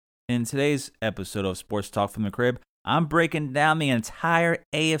In today's episode of Sports Talk from the Crib, I'm breaking down the entire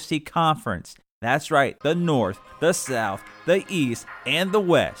AFC conference. That's right, the North, the South, the East, and the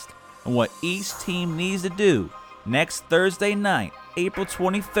West, and what each team needs to do next Thursday night, April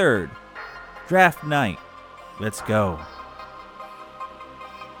 23rd, draft night. Let's go.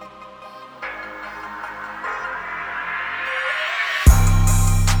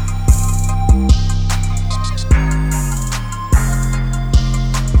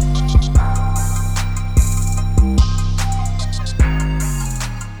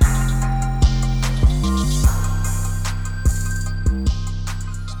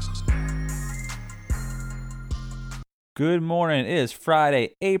 Good morning. It is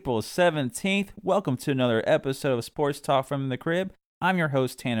Friday, April 17th. Welcome to another episode of Sports Talk from the Crib. I'm your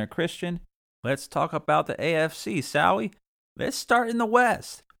host, Tanner Christian. Let's talk about the AFC, shall we? Let's start in the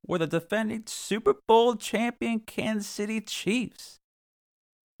West, where the defending Super Bowl champion Kansas City Chiefs.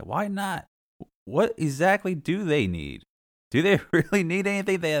 Why not? What exactly do they need? Do they really need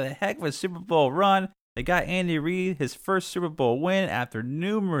anything? They had a heck of a Super Bowl run. They got Andy Reid his first Super Bowl win after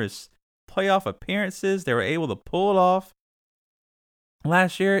numerous playoff appearances. They were able to pull it off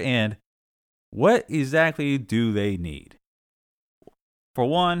last year. And what exactly do they need? For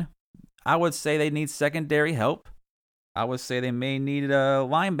one, I would say they need secondary help. I would say they may need a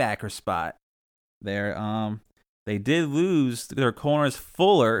linebacker spot there. They did lose their corners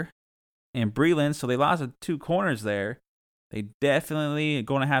Fuller and Breeland, so they lost two corners there. They definitely are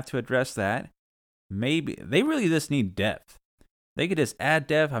going to have to address that. Maybe they really just need depth. They could just add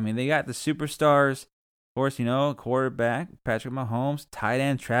depth. I mean, they got the superstars. Of course, quarterback Patrick Mahomes, tight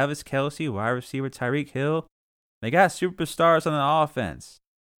end Travis Kelce, wide receiver Tyreek Hill. They got superstars on the offense.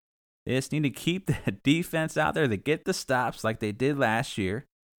 They just need to keep the defense out there to get the stops like they did last year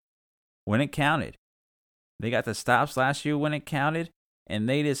when it counted. They got the stops last year when it counted, and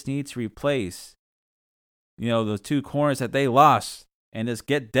they just need to replace, the two corners that they lost and just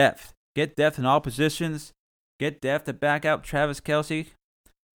get depth. Get depth in all positions. Get depth to back up Travis Kelce.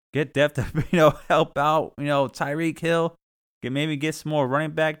 Get depth to, help out, Tyreek Hill. Maybe get some more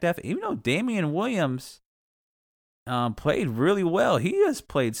running back depth. Even though Damian Williams played really well. He has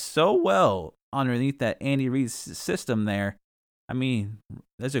played so well underneath that Andy Reid system there. I mean,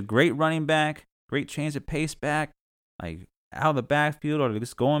 there's a great running back, great change of pace back, like out of the backfield or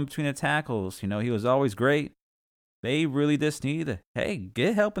just going between the tackles. He was always great. They really just need to,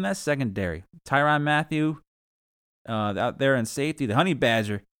 get help in that secondary. Tyrann Mathieu. Out there in safety, the Honey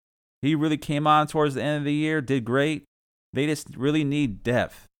Badger, he really came on towards the end of the year, did great. They just really need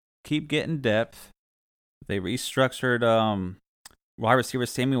depth. Keep getting depth. They restructured wide receiver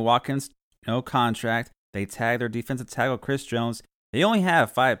Sammy Watkins, no contract. They tagged their defensive tackle Chris Jones. They only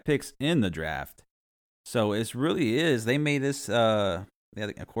have 5 picks in the draft, so it really is. They made this. Of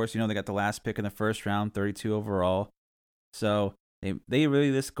course, they got the last pick in the first round, 32 overall. So they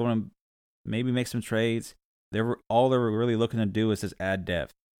really just going to maybe make some trades. All they were really looking to do is just add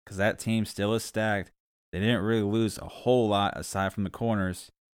depth because that team still is stacked. They didn't really lose a whole lot aside from the corners.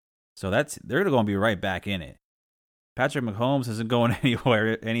 So they're going to be right back in it. Patrick Mahomes isn't going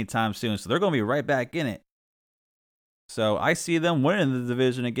anywhere anytime soon, so they're going to be right back in it. So I see them winning the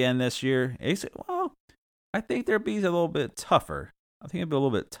division again this year. I think there'll be a little bit tougher. I think it'll be a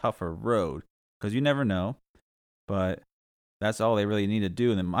little bit tougher road because you never know. But that's all they really need to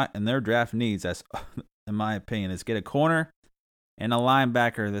do. And their draft needs, that's in my opinion, is get a corner and a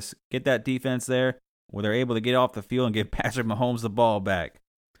linebacker. Get that defense there where they're able to get off the field and give Patrick Mahomes the ball back.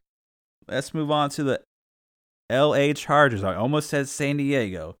 Let's move on to the LA Chargers. I almost said San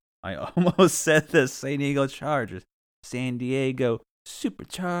Diego. I almost said the San Diego Chargers. San Diego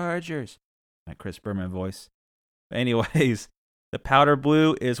Superchargers. My Chris Berman voice. Anyways, the powder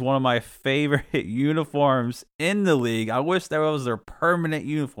blue is one of my favorite uniforms in the league. I wish that was their permanent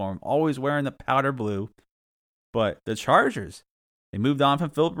uniform. Always wearing the powder blue. But the Chargers, they moved on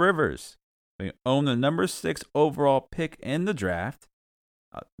from Phillip Rivers. They own the number 6 overall pick in the draft.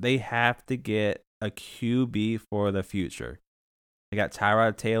 They have to get a QB for the future. They got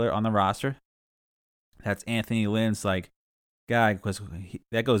Tyrod Taylor on the roster. That's Anthony Lynn's guy, because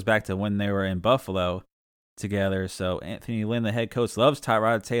that goes back to when they were in Buffalo together. So Anthony Lynn, the head coach, loves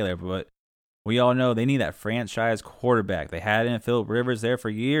Tyrod Taylor, but we all know they need that franchise quarterback. They had in Phillip Rivers there for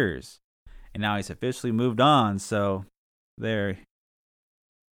years, and now he's officially moved on. So they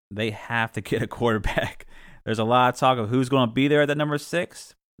have to get a quarterback. There's a lot of talk of who's going to be there at the number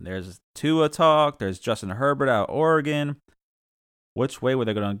 6. There's Tua talk. There's Justin Herbert out of Oregon. Which way were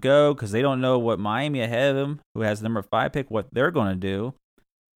they going to go? Because they don't know what Miami ahead of them, who has the number 5 pick, what they're going to do.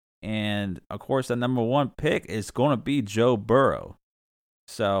 And, of course, the number 1 pick is going to be Joe Burrow.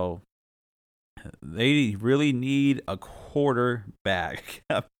 So they really need a quarterback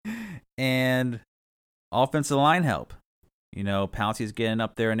and offensive line help. Pouncey's getting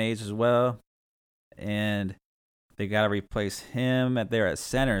up there in age as well, and they got to replace him there at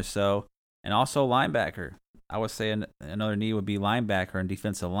center. So, and also linebacker. I would say another need would be linebacker and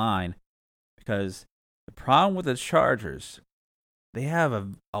defensive line, because the problem with the Chargers, they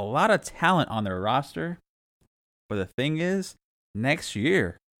have a lot of talent on their roster, but the thing is, next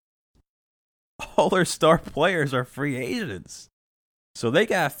year, all their star players are free agents. So they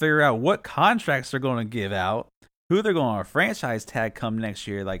got to figure out what contracts they're going to give out, who they're going to franchise tag come next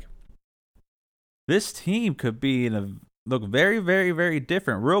year. Like, this team could look very, very, very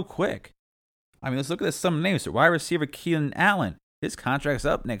different real quick. I mean, let's look at some names. Wide receiver Keenan Allen, his contract's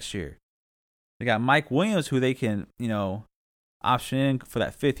up next year. They got Mike Williams, who they can, option in for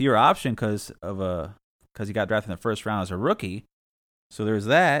that 5th-year option because he got drafted in the first round as a rookie. So there's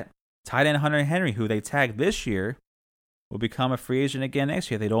that. Tight end Hunter Henry, who they tagged this year, will become a free agent again next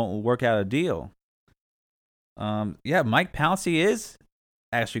year if they don't work out a deal. Mike Pouncey is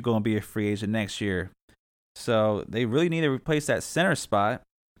actually going to be a free agent next year. So they really need to replace that center spot.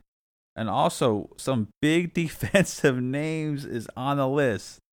 And also, some big defensive names is on the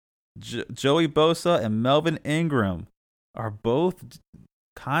list. Joey Bosa and Melvin Ingram are both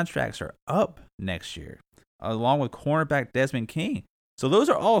contracts are up next year, along with cornerback Desmond King. So those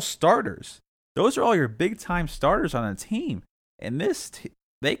are all starters. Those are all your big-time starters on a team. And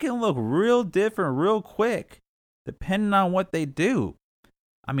they can look real different real quick, depending on what they do.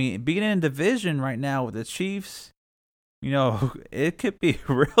 I mean, being in a division right now with the Chiefs, it could be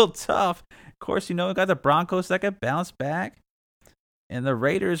real tough. Of course, we got the Broncos that could bounce back. And the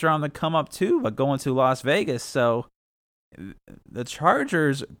Raiders are on the come up too, but going to Las Vegas. So the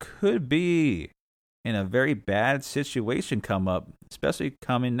Chargers could be in a very bad situation come up, especially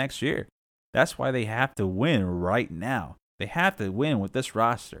coming next year. That's why they have to win right now. They have to win with this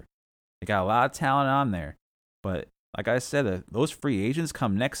roster. They got a lot of talent on there. But like I said, those free agents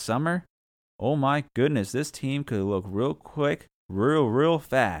come next summer. Oh my goodness, this team could look real quick, real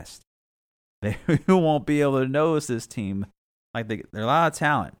fast. They won't be able to notice this team. Like they're a lot of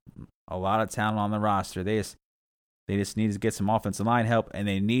talent on the roster. They just need to get some offensive line help, and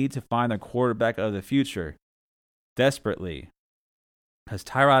they need to find their quarterback of the future desperately. Because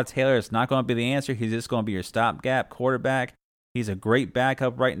Tyrod Taylor is not going to be the answer. He's just going to be your stopgap quarterback. He's a great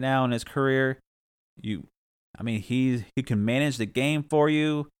backup right now in his career. He can manage the game for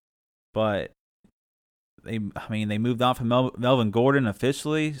you, but they moved on from Melvin Gordon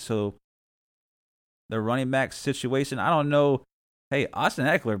officially, so the running back situation, I don't know. Hey, Austin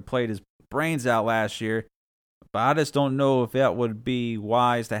Eckler played his brains out last year, but I just don't know if that would be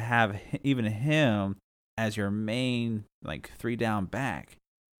wise to have even him as your main 3-down back.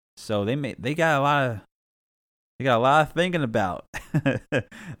 So they got a lot of thinking about.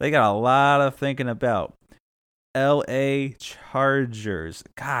 They got a lot of thinking about. L.A. Chargers.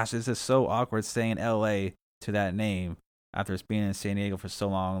 Gosh, this is so awkward saying L.A. to that name after it's been in San Diego for so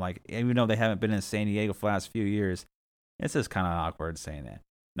long. Even though they haven't been in San Diego for the last few years, it's just kind of awkward saying that.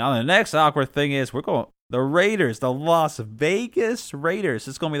 Now, the next awkward thing is the Raiders, the Las Vegas Raiders.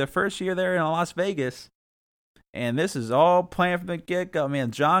 It's going to be their first year there in Las Vegas. And this is all planned from the get-go.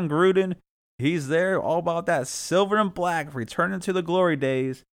 Man, John Gruden, he's there all about that silver and black, returning to the glory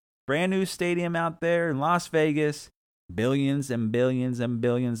days. Brand new stadium out there in Las Vegas. Billions and billions and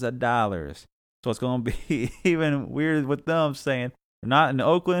billions of dollars. So it's going to be even weird with them saying they're not in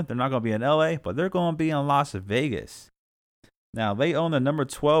Oakland, they're not going to be in LA, but they're going to be in Las Vegas. Now, they own the number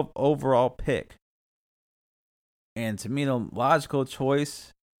 12 overall pick. And to me, the logical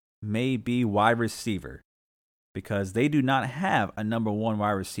choice may be wide receiver, because they do not have a number 1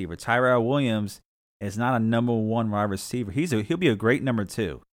 wide receiver. Tyrell Williams is not a number 1 wide receiver. He'll be a great number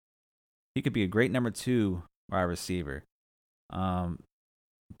 2. He could be a great number 2 wide receiver.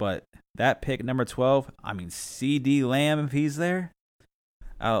 But that pick, number 12, CeeDee Lamb, if he's there.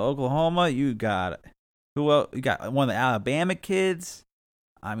 Out of Oklahoma, you got who else? You got one of the Alabama kids.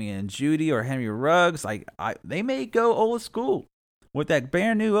 Judy or Henry Ruggs. They may go old school with that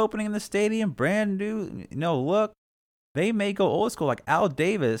brand new opening in the stadium, brand new, look. They may go old school. Like Al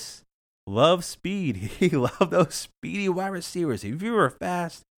Davis loves speed. He loved those speedy wide receivers. If you were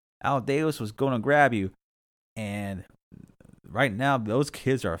fast, Al Davis was going to grab you. And right now, those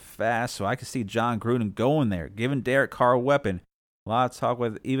kids are fast, so I can see John Gruden going there, giving Derek Carr a weapon. A lot of talk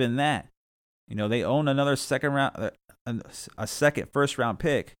with even that. They own another first round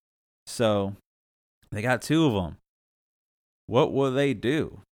pick. So they got 2 of them. What will they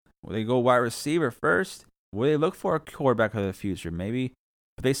do? Will they go wide receiver first? Will they look for a quarterback of the future? Maybe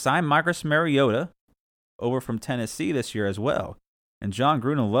But they signed Marcus Mariota over from Tennessee this year as well. And John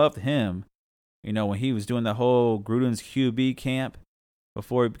Gruden loved him, when he was doing the whole Gruden's QB camp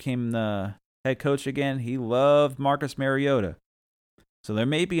before he became the head coach again. He loved Marcus Mariota. So there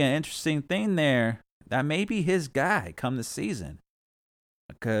may be an interesting thing there. That may be his guy come the season.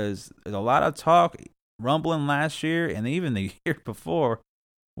 Because there's a lot of talk rumbling last year and even the year before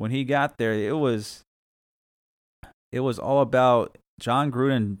when he got there. It was all about John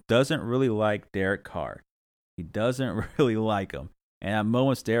Gruden doesn't really like Derek Carr. He doesn't really like him. And at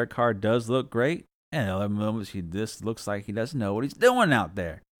moments, Derek Carr does look great. And at other moments, he just looks like he doesn't know what he's doing out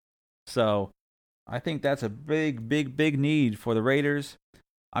there. So I think that's a big, big, big need for the Raiders.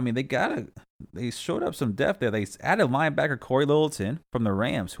 I mean, they showed up some depth there. They added linebacker Corey Littleton from the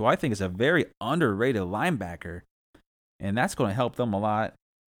Rams, who I think is a very underrated linebacker. And that's going to help them a lot.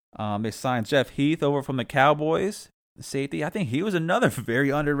 They signed Jeff Heath over from the Cowboys, safety. I think he was another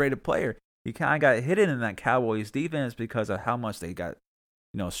very underrated player. He kind of got hidden in that Cowboys defense because of how much they got,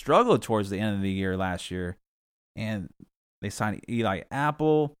 struggled towards the end of the year last year. And they signed Eli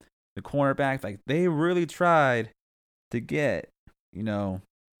Apple, the cornerback. Like, they really tried to get,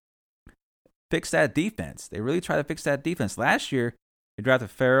 fix that defense. They really tried to fix that defense. Last year, they drafted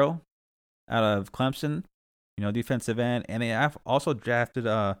Farrell out of Clemson, defensive end. And they also drafted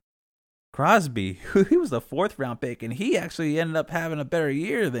Crosby, who he was the 4th round pick. And he actually ended up having a better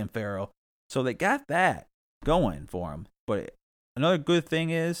year than Farrell. So they got that going for him. But another good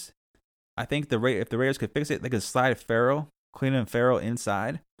thing is, I think if the Raiders could fix it, they could slide Cleveland Farrell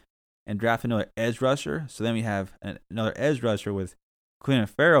inside and draft another edge rusher. So then we have another edge rusher with Cleveland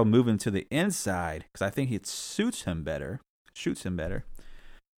Farrell moving to the inside because I think it shoots him better,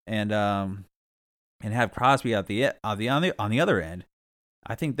 and have Crosby on the other end.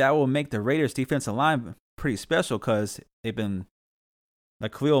 I think that will make the Raiders' defensive line pretty special because they've been. The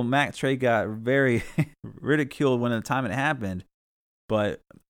Khalil Mack trade got very ridiculed when the time it happened, but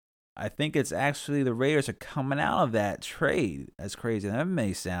I think it's actually the Raiders are coming out of that trade, as crazy as that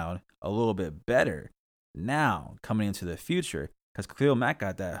may sound, a little bit better now coming into the future because Khalil Mack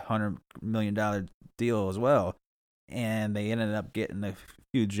got that $100 million deal as well, and they ended up getting a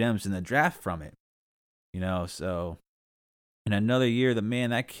few gems in the draft from it, so in another year,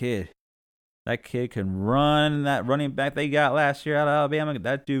 that kid can run. That running back they got last year out of Alabama,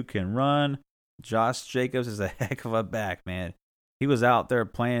 that dude can run. Josh Jacobs is a heck of a back, man. He was out there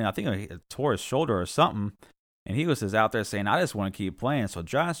playing. I think he tore his shoulder or something, and he was just out there saying, I just want to keep playing. So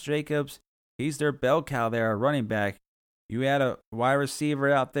Josh Jacobs, he's their bell cow there, running back. You had a wide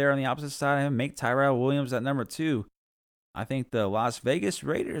receiver out there on the opposite side of him, make Tyrell Williams at number 2. I think the Las Vegas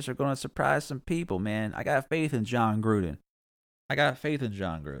Raiders are going to surprise some people, man. I got faith in John Gruden. I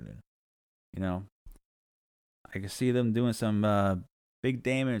can see them doing some big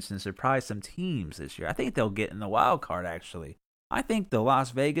damage and surprise some teams this year. I think they'll get in the wild card, actually. I think the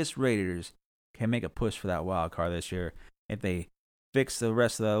Las Vegas Raiders can make a push for that wild card this year if they fix the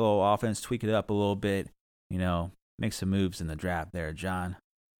rest of the little offense, tweak it up a little bit, make some moves in the draft there, John.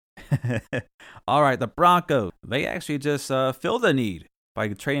 All right, the Broncos. They actually just filled a need by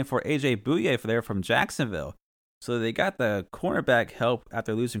trading for A.J. Bouye from Jacksonville. So they got the cornerback help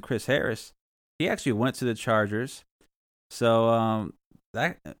after losing Chris Harris. He actually went to the Chargers. So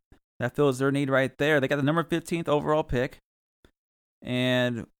that fills their need right there. They got the number 15th overall pick.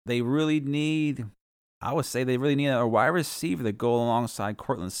 And they really need a wide receiver to go alongside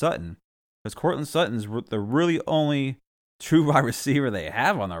Courtland Sutton. Because Courtland Sutton's the really only true wide receiver they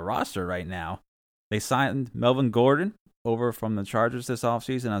have on their roster right now. They signed Melvin Gordon over from the Chargers this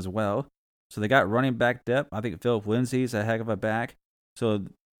offseason as well. So they got running back depth. I think Philip Lindsay's a heck of a back. So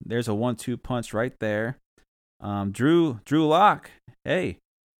there's a 1-2 punch right there. Drew Lock, hey,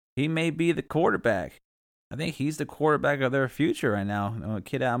 he may be the quarterback. I think he's the quarterback of their future right now. A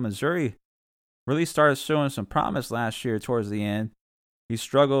kid out of Missouri really started showing some promise last year towards the end. He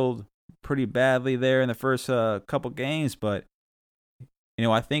struggled pretty badly there in the first couple games, but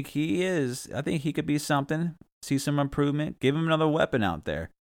I think he could be something. See some improvement. Give him another weapon out there.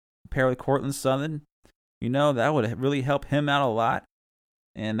 Pair with Courtland Sutton, that would really help him out a lot.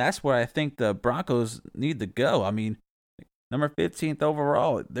 And that's where I think the Broncos need to go. I mean, number 15th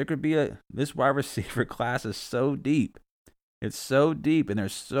overall, there could be this wide receiver class is so deep. It's so deep, and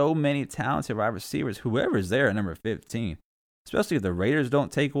there's so many talented wide receivers. Whoever's there at number 15, especially if the Raiders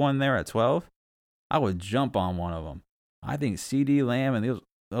don't take one there at 12, I would jump on one of them. I think C.D. Lamb and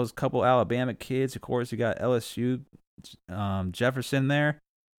those couple Alabama kids, of course, you got LSU, Jefferson there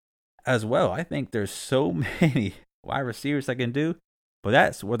as well. I think there's so many wide receivers I can do, but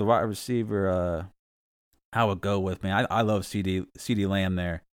that's where the wide receiver I would go with, man. I love CD Lamb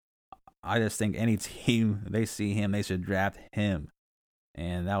there. I just think any team they see him, they should draft him.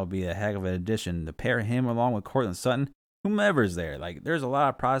 And that would be a heck of an addition to pair him along with Cortland Sutton, whomever's there. Like, there's a lot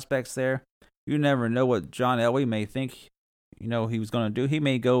of prospects there. You never know what John Elway may think, he was going to do. He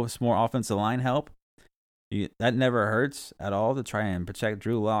may go with some more offensive line help. That never hurts at all to try and protect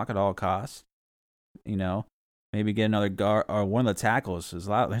Drew Lock at all costs. Maybe get another guard or one of the tackles.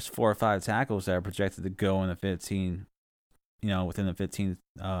 There's 4 or 5 tackles that are projected to go in the 15, within the 15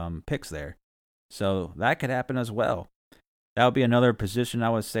 picks there. So that could happen as well. That would be another position I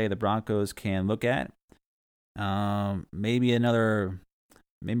would say the Broncos can look at. Maybe get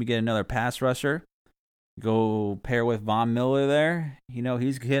another pass rusher. Go pair with Von Miller there.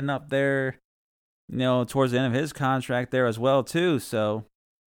 He's getting up there, towards the end of his contract there as well too. So,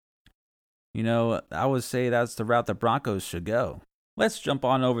 I would say that's the route the Broncos should go. Let's jump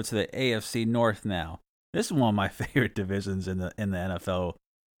on over to the AFC North now. This is one of my favorite divisions in the NFL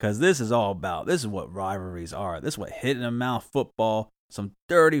because this is what rivalries are. This is what hit in the mouth football, some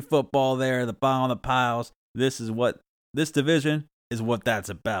dirty football there at the bottom of the piles. This division is what that's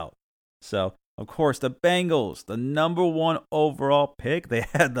about. So, of course, the Bengals, the number 1 overall pick, they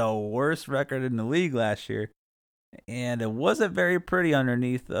had the worst record in the league last year. And it wasn't very pretty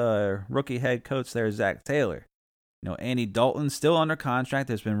underneath rookie head coach there, Zach Taylor. Andy Dalton's still under contract.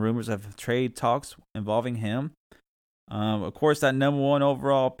 There's been rumors of trade talks involving him. Of course, that number 1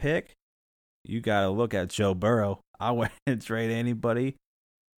 overall pick, you got to look at Joe Burrow. I wouldn't trade anybody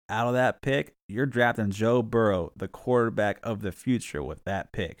out of that pick. You're drafting Joe Burrow, the quarterback of the future, with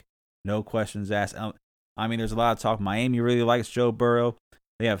that pick. No questions asked. There's a lot of talk. Miami really likes Joe Burrow.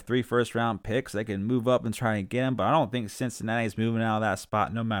 They have 3 first-round picks. They can move up and try and get him, but I don't think Cincinnati's moving out of that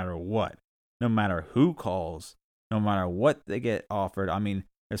spot no matter what. No matter who calls, no matter what they get offered.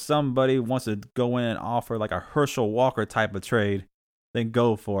 If somebody wants to go in and offer like a Herschel Walker type of trade, then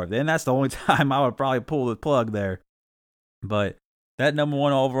go for it. Then that's the only time I would probably pull the plug there. But that number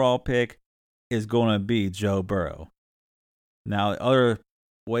 1 overall pick is going to be Joe Burrow. Now, other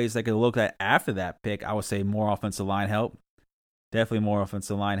ways they could look at after that pick, I would say more offensive line help. Definitely more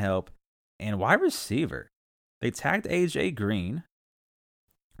offensive line help. And wide receiver. They tagged AJ Green.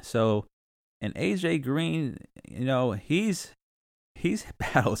 So, and AJ Green, he's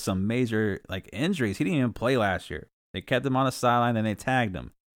battled some major injuries. He didn't even play last year. They kept him on the sideline, then they tagged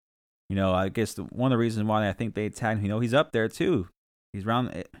him. I guess one of the reasons why I think they tagged him, he's up there too. He's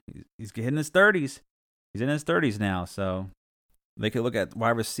hitting his 30s. He's in his 30s now, so they could look at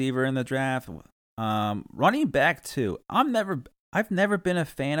wide receiver in the draft. Running back too. I've never been a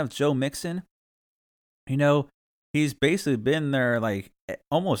fan of Joe Mixon. He's basically been there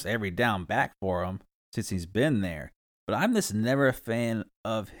almost every down back for him since he's been there. But I'm just never a fan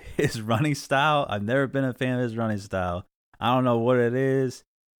of his running style. I've never been a fan of his running style. I don't know what it is.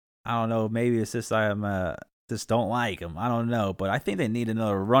 I don't know. Maybe it's just I just don't like him. I don't know. But I think they need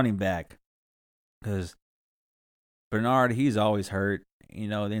another running back because Bernard, he's always hurt.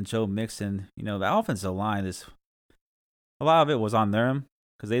 Then Joe Mixon, the offensive line is a lot of it was on them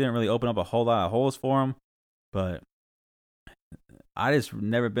because they didn't really open up a whole lot of holes for him. But I just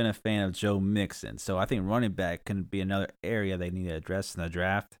never been a fan of Joe Mixon. So I think running back can be another area they need to address in the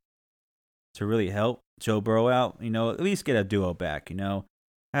draft to really help Joe Burrow out. At least get a duo back,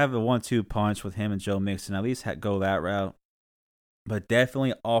 have a 1-2 punch with him and Joe Mixon. At least go that route. But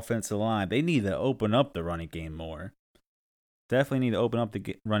definitely offensive line. They need to open up the running game more. Definitely need to open up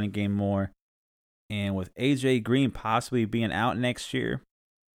the running game more. And with AJ Green possibly being out next year,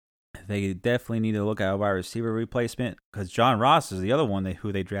 they definitely need to look at a wide receiver replacement because John Ross is the other one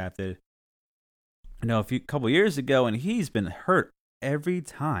who they drafted. A couple years ago, and he's been hurt every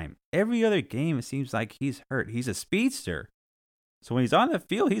time. Every other game, it seems like he's hurt. He's a speedster, so when he's on the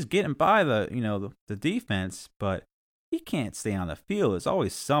field, he's getting by the defense, but he can't stay on the field. It's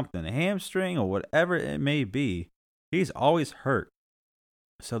always something, a hamstring or whatever it may be. He's always hurt.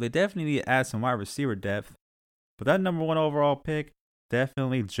 So they definitely need to add some wide receiver depth. But that number 1 overall pick,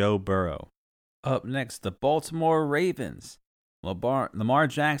 definitely Joe Burrow. Up next, the Baltimore Ravens. Lamar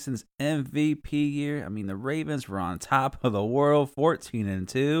Jackson's MVP year. The Ravens were on top of the world,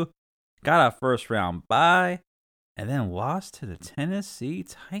 14-2. Got a first-round bye. And then lost to the Tennessee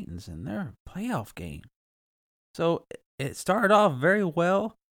Titans in their playoff game. So it started off very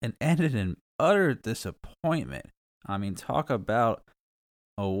well and ended in utter disappointment. Talk about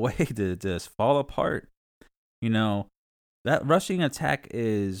a way to just fall apart. That rushing attack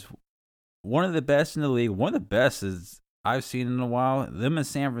is one of the best in the league. One of the best I've seen in a while. Them in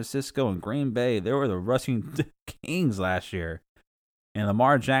San Francisco and Green Bay, they were the rushing kings last year. And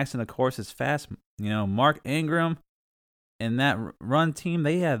Lamar Jackson, of course, is fast. Mark Ingram and that run team,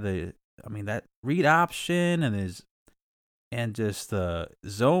 they had that read option and just the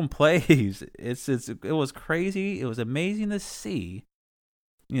zone plays. It was crazy. It was amazing to see.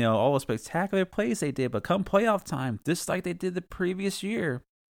 All the spectacular plays they did, but come playoff time, just like they did the previous year,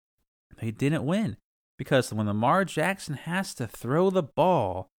 they didn't win. Because when Lamar Jackson has to throw the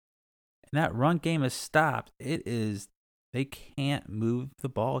ball and that run game is stopped, they can't move the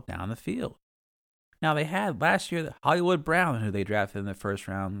ball down the field. Now, they had last year Hollywood Brown, who they drafted in the first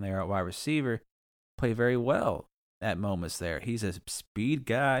round there at wide receiver, play very well at moments there. He's a speed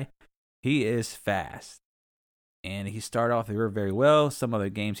guy. He is fast. And he started off the year very well. Some other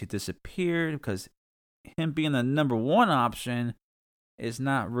games he disappeared because him being the number one option is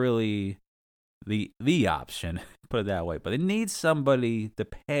not really the option, put it that way. But it needs somebody to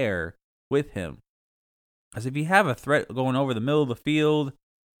pair with him. Because if you have a threat going over the middle of the field,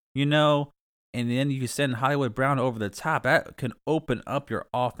 and then you send Hollywood Brown over the top, that can open up your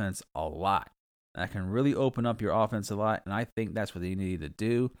offense a lot. That can really open up your offense a lot, and I think that's what they need to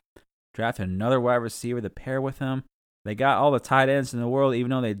do. Draft another wide receiver to pair with him. They got all the tight ends in the world, even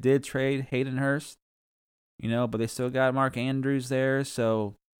though they did trade Hayden Hurst, but they still got Mark Andrews there.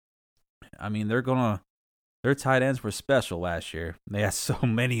 So, their tight ends were special last year. They had so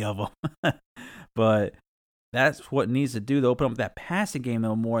many of them. But that's what needs to do to open up that passing game a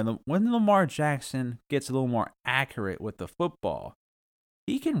little more. And when Lamar Jackson gets a little more accurate with the football,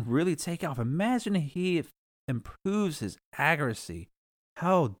 he can really take off. Imagine if he improves his accuracy.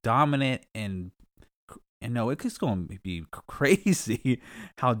 How dominant it's just going to be crazy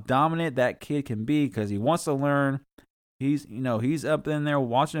how dominant that kid can be because he wants to learn. He's up in there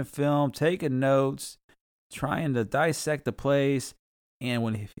watching a film, taking notes, trying to dissect the plays.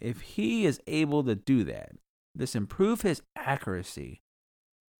 And if he is able to do that, just improve his accuracy,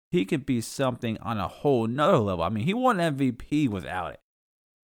 he could be something on a whole nother level. He won MVP without it.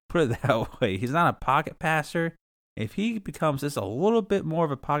 Put it that way. He's not a pocket passer. If he becomes just a little bit more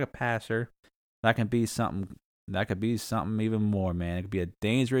of a pocket passer, that can be something. That could be something even more, man. It could be a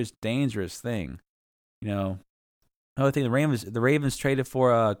dangerous, dangerous thing. Another thing, the Ravens traded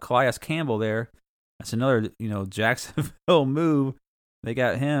for Calais Campbell there. That's another, Jacksonville move. They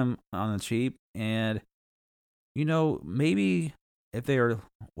got him on the cheap, and maybe if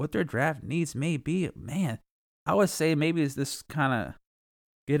what their draft needs may be, man, I would say maybe it's this kind of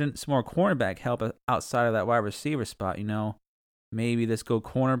getting some more cornerback help outside of that wide receiver spot. Maybe let's go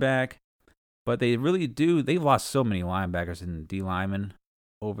cornerback, but they really do. They've lost so many linebackers and D linemen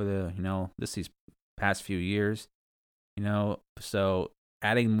over these past few years. So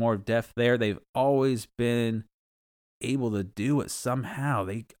adding more depth there, they've always been able to do it somehow.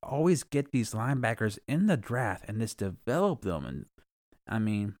 They always get these linebackers in the draft and just develop them.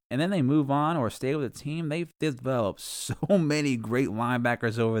 And then they move on or stay with the team. They've developed so many great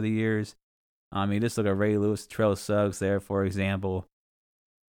linebackers over the years. Just look at Ray Lewis, Terrell Suggs there, for example.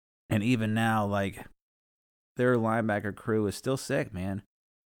 And even now, their linebacker crew is still sick, man.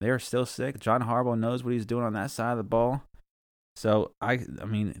 They're still sick. John Harbaugh knows what he's doing on that side of the ball. So,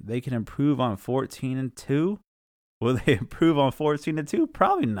 they can improve on 14-2. Will they improve on 14-2?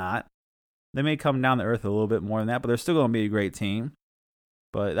 Probably not. They may come down to earth a little bit more than that, but they're still going to be a great team.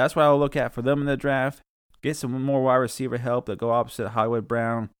 But that's what I'll look at for them in the draft. Get some more wide receiver help that go opposite Hollywood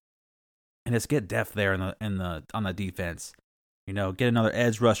Brown, and just get depth there on the defense. Get another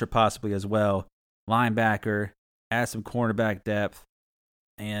edge rusher possibly as well, linebacker, add some cornerback depth,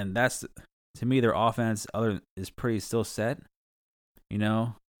 and that's, to me, their offense is pretty still set.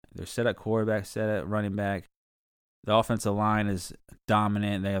 They're set at quarterback, set at running back. The offensive line is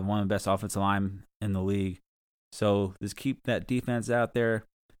dominant. They have one of the best offensive line in the league. So just keep that defense out there.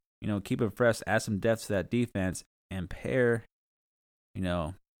 Keep it fresh. Add some depth to that defense and pair,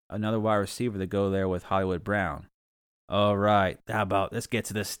 another wide receiver to go there with Hollywood Brown. All right. How about let's get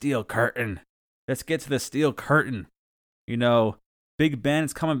to the steel curtain. Big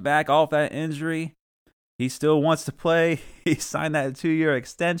Ben's coming back off that injury. He still wants to play. He signed that 2-year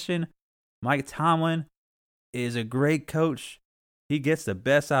extension. Mike Tomlin is a great coach. He gets the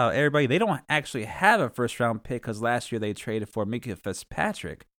best out of everybody. They don't actually have a first-round pick because last year they traded for Minkah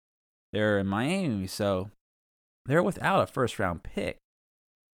Fitzpatrick. They're in Miami, so they're without a first-round pick.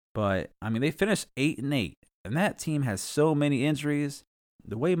 But, they finished 8-8, and that team has so many injuries.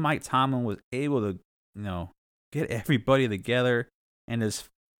 The way Mike Tomlin was able to, get everybody together and just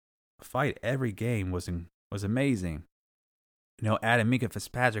fight every game was amazing. Adding Minkah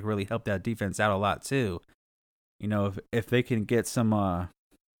Fitzpatrick really helped that defense out a lot too. If they can get some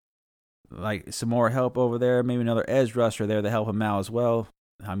like some more help over there, maybe another edge rusher there to help him out as well.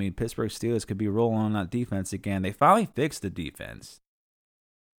 I mean, Pittsburgh Steelers could be rolling on that defense again. They finally fixed the defense.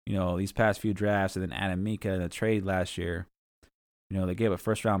 These past few drafts, and then Adam Mika in a trade last year. They gave a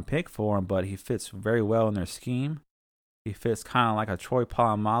first-round pick for him, but he fits very well in their scheme. He fits kind of like a Troy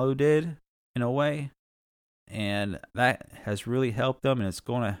Polamalu did in a way. And that has really helped them, and it's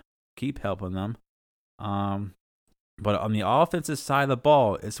going to keep helping them. But on the offensive side of the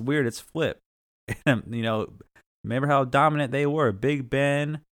ball, it's weird. It's flipped. Remember how dominant they were? Big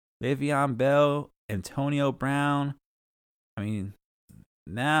Ben, Le'Veon Bell, Antonio Brown. I mean,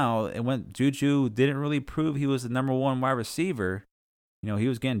 now it went. Juju didn't really prove he was the number one wide receiver. He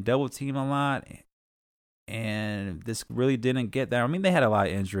was getting double teamed a lot, and this really didn't get there. I mean, they had a lot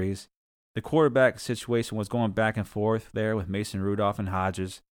of injuries. The quarterback situation was going back and forth there with Mason Rudolph and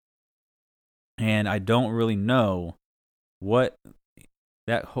Hodges. And I don't really know what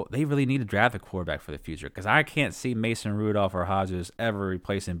they really need to draft a quarterback for the future, because I can't see Mason Rudolph or Hodges ever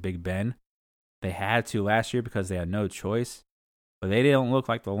replacing Big Ben. They had to last year because they had no choice, but they didn't look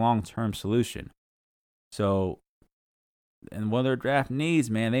like the long-term solution. So, and one of their draft needs,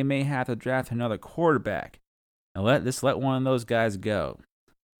 man, they may have to draft another quarterback and let one of those guys go,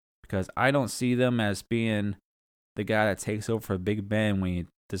 because I don't see them as being the guy that takes over for Big Ben when he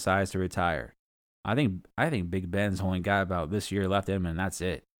decides to retire. I think Big Ben's only got about this year left in him, and that's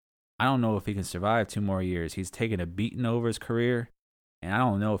it. I don't know if he can survive 2 more years. He's taken a beating over his career, and I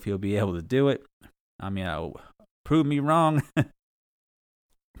don't know if he'll be able to do it. I mean, prove me wrong.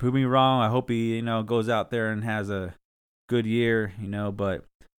 Prove me wrong. I hope he, goes out there and has a good year, but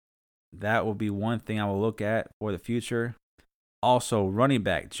that will be one thing I will look at for the future. Also, running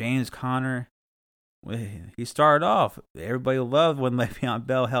back, James Conner. He started off, everybody loved when Le'Veon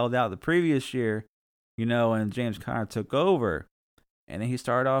Bell held out the previous year, and James Conner took over. And then he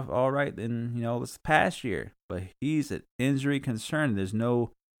started off all right in, this past year. But he's an injury concern. His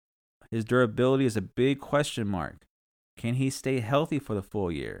durability is a big question mark. Can he stay healthy for the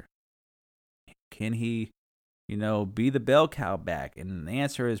full year? Can he, be the bell cow back? And the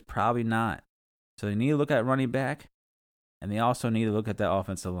answer is probably not. So they need to look at running back, and they also need to look at that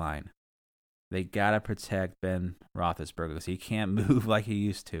offensive line. They got to protect Ben Roethlisberger because he can't move like he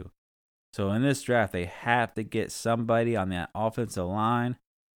used to. So in this draft, they have to get somebody on that offensive line.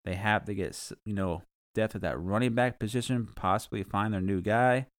 They have to get, depth at that running back position, possibly find their new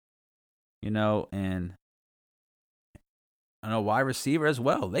guy, and a wide receiver as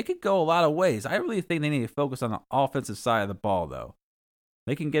well. They could go a lot of ways. I really think they need to focus on the offensive side of the ball, though.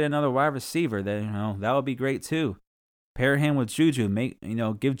 They can get another wide receiver. That would be great too. Pair him with Juju.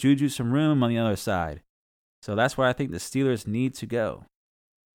 Give Juju some room on the other side. So that's where I think the Steelers need to go.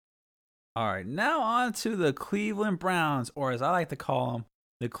 All right, now on to the Cleveland Browns, or as I like to call them,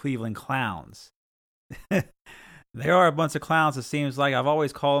 the Cleveland Clowns. They are a bunch of clowns, it seems like. I've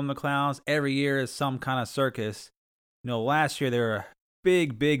always called them the Clowns. Every year is some kind of circus. Last year they were a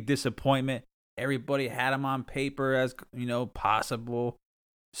big, big disappointment. Everybody had them on paper as, possible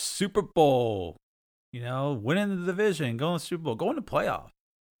Super Bowl. Winning the division, going to the Super Bowl, going to playoff.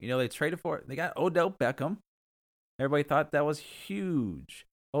 They traded for it. They got Odell Beckham. Everybody thought that was huge.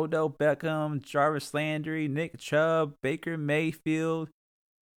 Odell Beckham, Jarvis Landry, Nick Chubb, Baker Mayfield.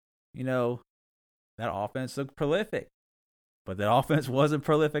 That offense looked prolific. But that offense wasn't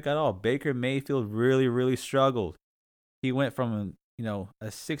prolific at all. Baker Mayfield really, really struggled. He went from, a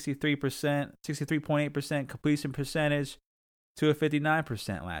 63.8% completion percentage to a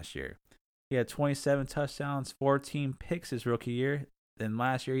 59% last year. He had 27 touchdowns, 14 picks his rookie year. Then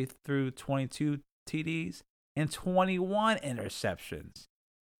last year he threw 22 TDs and 21 interceptions.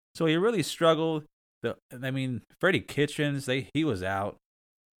 So he really struggled. Freddie Kitchens, he was out.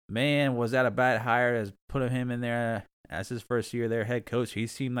 Man, was that a bad hire as putting him in there as his first year there head coach. He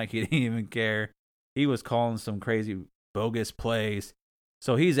seemed like he didn't even care. He was calling some crazy bogus plays.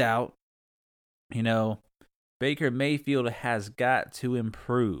 So he's out. Baker Mayfield has got to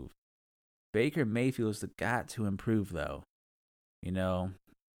improve. Baker Mayfield's got to improve, though.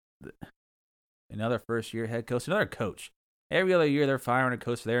 Another first-year head coach, another coach. Every other year they're firing a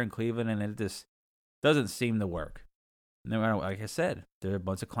coach there in Cleveland, and it just doesn't seem to work. Like I said, they're a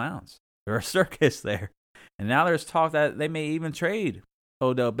bunch of clowns. They're a circus there. And now there's talk that they may even trade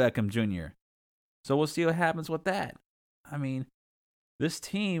Odell Beckham Jr. So we'll see what happens with that. This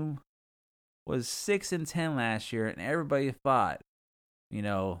team was 6-10 last year, and everybody thought,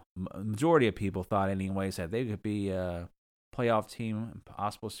 majority of people thought anyways, that they could be a playoff team and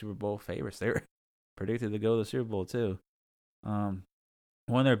possible Super Bowl favorites. They were predicted to go to the Super Bowl too.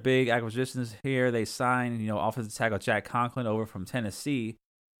 One of their big acquisitions here, they signed, offensive tackle Jack Conklin over from Tennessee.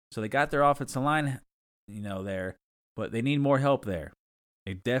 So they got their offensive line, there, but they need more help there.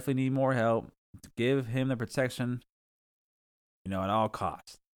 They definitely need more help to give him the protection, at all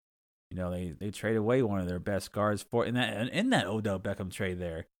costs. They traded away one of their best guards in that Odell Beckham trade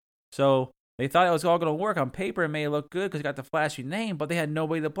there. So they thought it was all going to work on paper. It may look good because he got the flashy name, but they had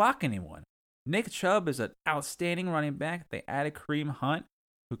nobody to block anyone. Nick Chubb is an outstanding running back. They added Kareem Hunt,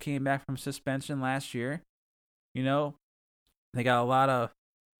 who came back from suspension last year. They got a lot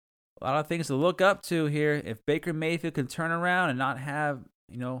of things to look up to here. If Baker Mayfield can turn around and not have,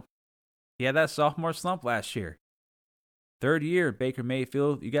 he had that sophomore slump last year. Third year, Baker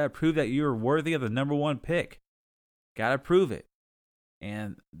Mayfield, you got to prove that you're worthy of the number 1 pick. Got to prove it.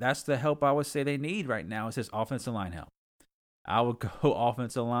 And that's the help I would say they need right now. It's this offensive line help. I would go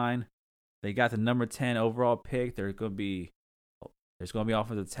offensive line. They got the number 10 overall pick. There's going to be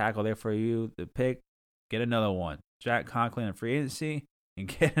offensive tackle there for you to pick. Get another one. Jack Conklin in free agency, and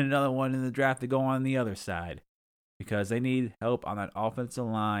get another one in the draft to go on the other side, because they need help on that offensive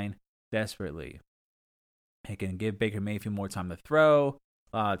line desperately. It can give Baker Mayfield more time to throw.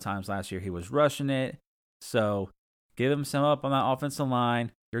 A lot of times last year he was rushing it. So give him some up on that offensive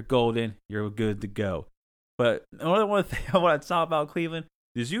line. You're golden. You're good to go. But another one thing I want to talk about Cleveland,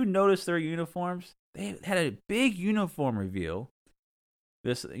 did you notice their uniforms? They had a big uniform reveal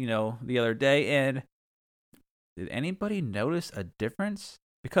the other day. And did anybody notice a difference?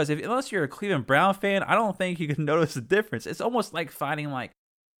 Because unless you're a Cleveland Brown fan, I don't think you can notice a difference. It's almost like finding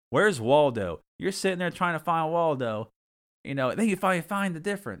where's Waldo? You're sitting there trying to find Waldo, and then you finally find the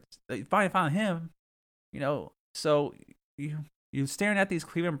difference. You finally found him, So you staring at these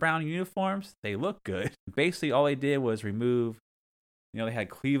Cleveland Brown uniforms. They look good. Basically, all they did was remove. They had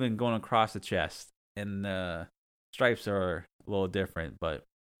Cleveland going across the chest, and the stripes are a little different, but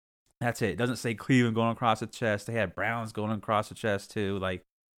that's it. It doesn't say Cleveland going across the chest. They had Browns going across the chest too.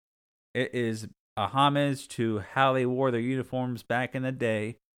 It is a homage to how they wore their uniforms back in the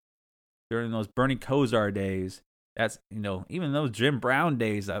day, during those Bernie Kosar days. That's, even those Jim Brown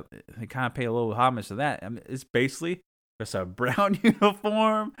days, they kind of pay a little homage to that. I mean, it's basically just a brown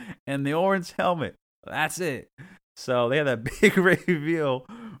uniform and the orange helmet. That's it. So they had that big reveal.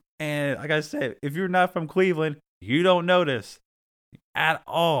 And like I said, if you're not from Cleveland, you don't notice at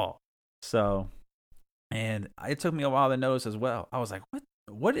all. So, and it took me a while to notice as well. I was like,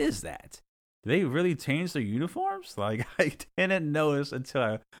 what is that? Did they really change their uniforms? I didn't notice until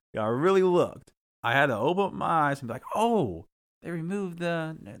I really looked. I had to open up my eyes and be like, oh, they removed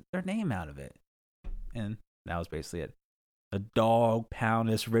their name out of it. And that was basically it. The dog pound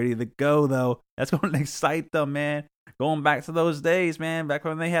is ready to go, though. That's going to excite them, man. Going back to those days, man, back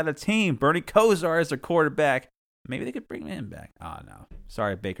when they had a team. Bernie Kosar as their quarterback. Maybe they could bring him back. Oh, no.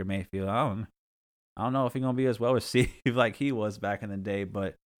 Sorry, Baker Mayfield. I don't know if he's going to be as well received like he was back in the day,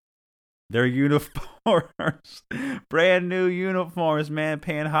 but their uniforms, brand new uniforms, man,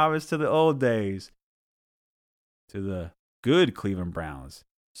 paying homage to the old days, to the good Cleveland Browns.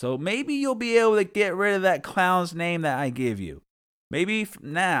 So maybe you'll be able to get rid of that clown's name that I give you. Maybe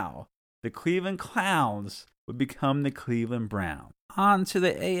now the Cleveland Clowns would become the Cleveland Browns. On to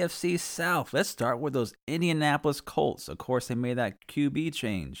the AFC South. Let's start with those Indianapolis Colts. Of course, they made that QB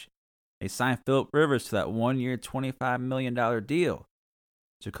change. They signed Phillip Rivers to that 1-year, $25 million deal.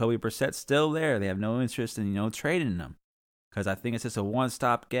 Jacoby Brissett's still there. They have no interest in, trading him, because I think it's just a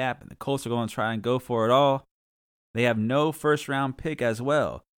one-stop gap, and the Colts are going to try and go for it all. They have no first-round pick as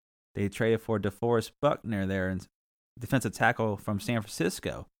well. They traded for DeForest Buckner there, defensive tackle from San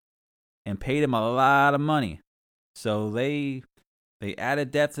Francisco, and paid him a lot of money. So they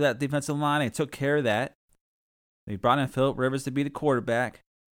added depth to that defensive line. They took care of that. They brought in Phillip Rivers to be the quarterback.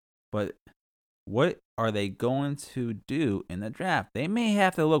 But what are they going to do in the draft? They may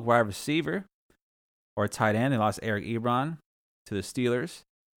have to look wide receiver or tight end. They lost Eric Ebron to the Steelers,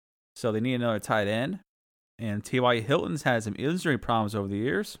 so they need another tight end. And T.Y. Hilton's had some injury problems over the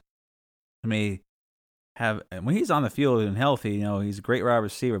years. When he's on the field and healthy, he's a great wide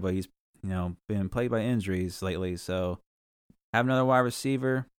receiver, but he's been plagued by injuries lately. So have another wide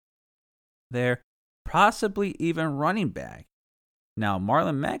receiver there, possibly even running back. Now,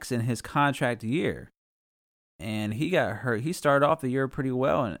 Marlon Mack's in his contract year, and he got hurt. He started off the year pretty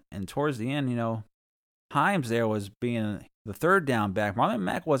well, and towards the end, Himes there was being the third down back. Marlon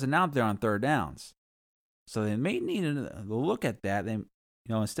Mack wasn't out there on third downs. So they may need to look at that. They,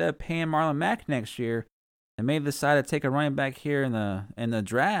 instead of paying Marlon Mack next year, they may decide to take a running back here in the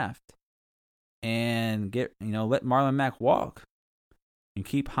draft and let Marlon Mack walk and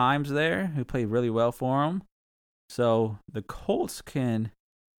keep Himes there, who played really well for him. So the Colts the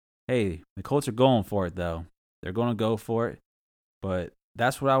Colts are going for it, though. They're going to go for it. But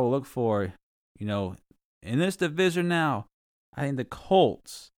that's what I will look for. In this division now, I think the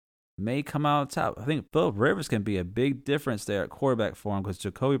Colts may come out on top. I think Philip Rivers can be a big difference there at quarterback for him because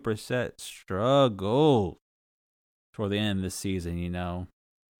Jacoby Brissett struggled toward the end of the season.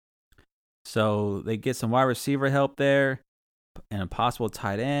 So they get some wide receiver help there and a possible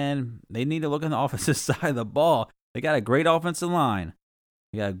tight end. They need to look on the offensive side of the ball. They got a great offensive line.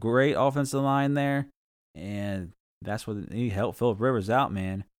 You got a great offensive line there, and that's what they help Philip Rivers out,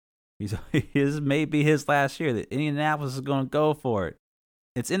 man. This may be his last year. That Indianapolis is going to go for it.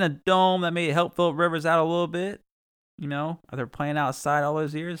 It's in a dome that may help Philip Rivers out a little bit, after playing outside all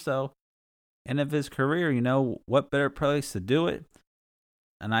those years. So, end of his career, what better place to do it?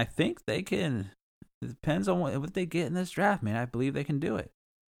 And I think they can. It depends on what they get in this draft, man. I believe they can do it.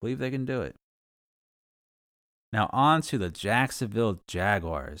 Now, on to the Jacksonville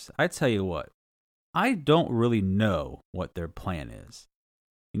Jaguars. I tell you what, I don't really know what their plan is.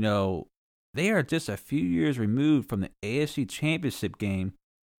 They are just a few years removed from the AFC Championship game.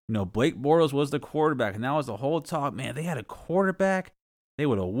 Blake Bortles was the quarterback, and that was the whole talk. Man, they had a quarterback. They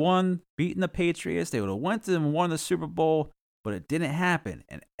would have beaten the Patriots. They would have went to them and won the Super Bowl, but it didn't happen.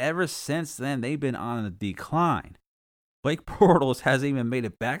 And ever since then, they've been on a decline. Blake Bortles hasn't even made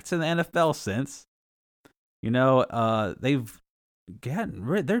it back to the NFL since. They've gotten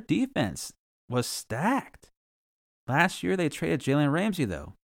rid. Their defense was stacked. Last year, they traded Jalen Ramsey,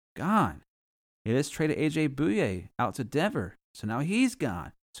 though. Gone. They just traded A.J. Bouye out to Denver. So now he's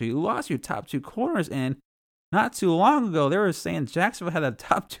gone. So you lost your top two corners. And not too long ago, they were saying Jacksonville had the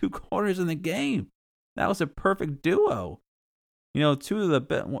top two corners in the game. That was a perfect duo. Two of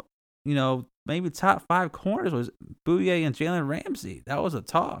the, maybe top five corners was Bouye and Jalen Ramsey. That was a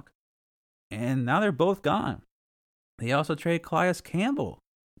talk. And now they're both gone. They also traded Calais Campbell.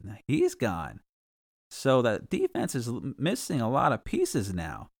 Now he's gone. So that defense is missing a lot of pieces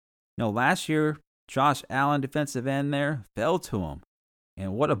now. Last year, Josh Allen, defensive end there, fell to him.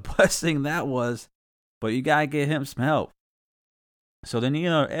 And what a blessing that was. But you got to get him some help. So they need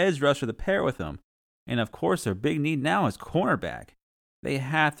another edge rusher to pair with him. And of course, their big need now is cornerback. They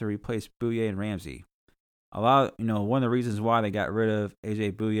have to replace Bouye and Ramsey. One of the reasons why they got rid of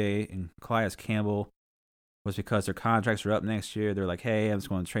A.J. Bouye and Calais Campbell was because their contracts are up next year. They're like, hey, I'm just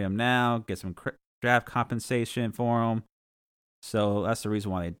going to trade them now, get some draft compensation for them. So that's the reason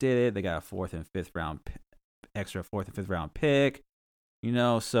why they did it. They got a extra fourth and fifth round pick.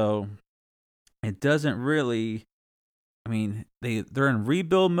 So it doesn't really. They're in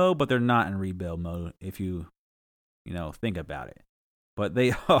rebuild mode, but they're not in rebuild mode if you think about it. But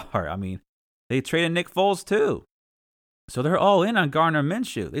they are. They traded Nick Foles too. So they're all in on Gardner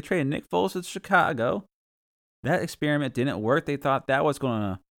Minshew. They traded Nick Foles to Chicago. That experiment didn't work. They thought that was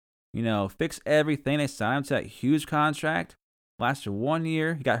going to, fix everything. They signed him to that huge contract. Lasted 1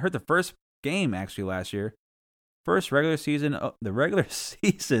 year. He got hurt the first game, actually, last year. The regular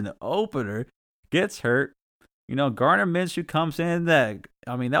season opener gets hurt. Gardner Minshew comes in. That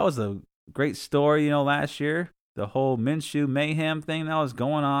was a great story, last year. The whole Minshew mayhem thing that was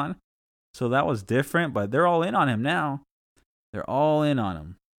going on. So that was different, but they're all in on him now. They're all in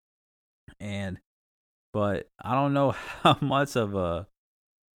on him. But I don't know how much of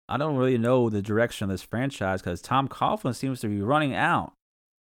I don't really know the direction of this franchise because Tom Coughlin seems to be running out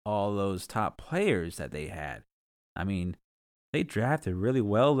all those top players that they had. They drafted really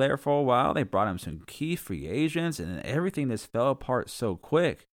well there for a while. They brought in some key free agents, and everything just fell apart so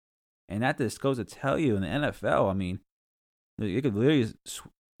quick. And that just goes to tell you in the NFL, you could literally,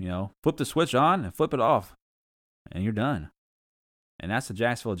 flip the switch on and flip it off, and you're done. And that's the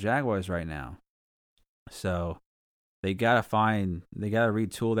Jacksonville Jaguars right now. So they got to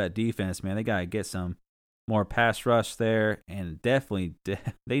retool that defense, man. They got to get some more pass rush there, and definitely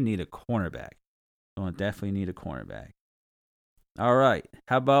they need a cornerback. They definitely need a cornerback. All right,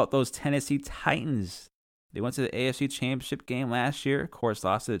 how about those Tennessee Titans? They went to the AFC Championship game last year. Of course,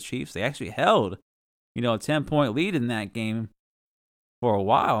 lost to the Chiefs. They actually held, a 10-point lead in that game for a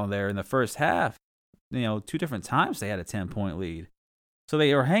while there in the first half. 2 different times they had a 10-point lead. So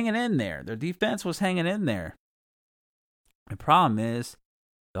they were hanging in there. Their defense was hanging in there. The problem is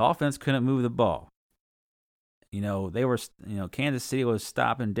the offense couldn't move the ball. They were, Kansas City was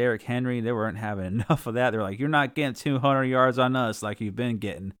stopping Derrick Henry. They weren't having enough of that. They're like, you're not getting 200 yards on us like you've been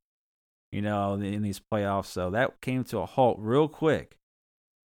getting, in these playoffs. So that came to a halt real quick.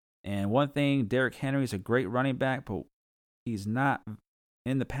 And one thing, Derrick Henry is a great running back, but he's not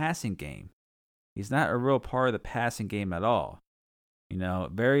in the passing game. He's not a real part of the passing game at all.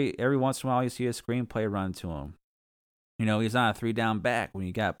 Every once in a while you see a screenplay run to him. He's not a 3-down back. When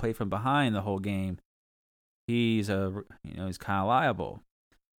you got play from behind the whole game, he's he's kind of liable,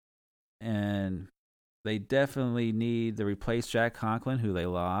 and they definitely need to replace Jack Conklin, who they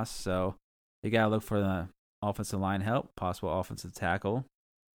lost. So they got to look for the offensive line help, possible offensive tackle.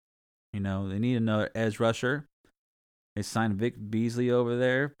 They need another edge rusher. They signed Vic Beasley over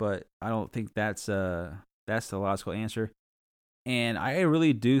there, but I don't think that's the logical answer. And I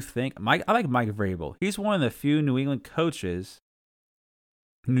really do think I like Mike Vrabel. He's one of the few New England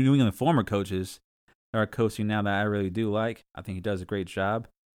former coaches that are coaching now that I really do like. I think he does a great job,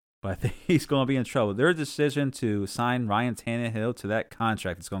 but I think he's going to be in trouble. Their decision to sign Ryan Tannehill to that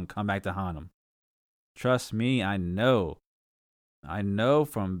contract is going to come back to haunt him. Trust me, I know. I know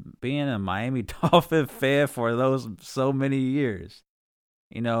from being a Miami Dolphin fan for those so many years.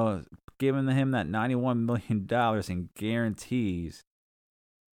 Giving him that $91 million in guarantees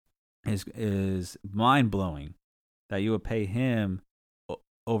is mind-blowing that you would pay him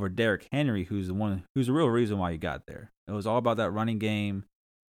over Derrick Henry, who's the real reason why you got there. It was all about that running game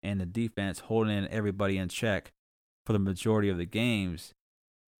and the defense holding everybody in check for the majority of the games.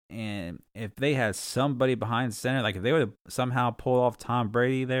 And if they had somebody behind center, like if they would somehow pull off Tom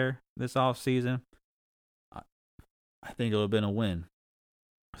Brady there this offseason, I think it would have been a win.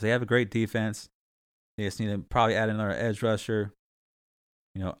 Because they have a great defense. They just need to probably add another edge rusher.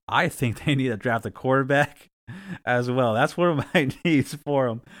 I think they need to draft a quarterback as well. That's one of my needs for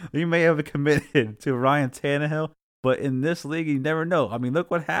them. You may have committed to Ryan Tannehill, but in this league, you never know. I mean,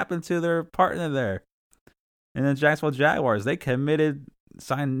 look what happened to their partner there. And then Jacksonville Jaguars, they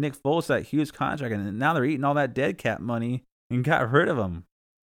signed Nick Foles to that huge contract, and now they're eating all that dead cap money and got rid of him.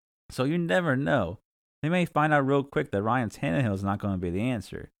 So you never know. They may find out real quick that Ryan Tannehill is not going to be the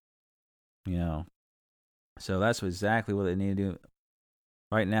answer. So that's exactly what they need to do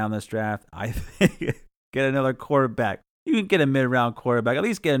right now in this draft. I think get another quarterback. You can get a mid-round quarterback. At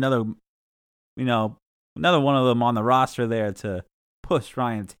least get another one of them on the roster there to push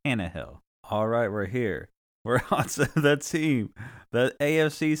Ryan Tannehill. All right, we're here. We're on to the team. The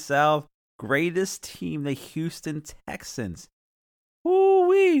AFC South greatest team, the Houston Texans.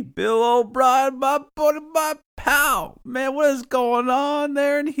 Woo-wee, Bill O'Brien, my buddy, my pal. Man, what is going on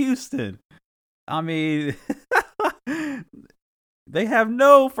there in Houston? I mean, they have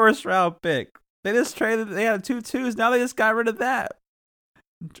no first-round pick. They just traded, they had 2 twos, now they just got rid of that.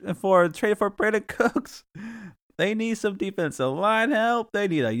 Traded for Brandon Cooks. They need some defensive line help. They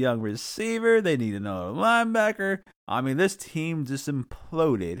need a young receiver. They need another linebacker. I mean, this team just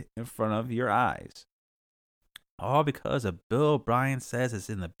imploded in front of your eyes. All because of Bill O'Brien says it's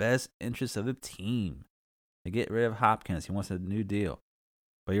in the best interest of the team to get rid of Hopkins. He wants a new deal.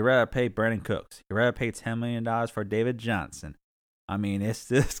 But you'd rather pay Brandon Cooks. You'd rather pay $10 million for David Johnson. I mean, it's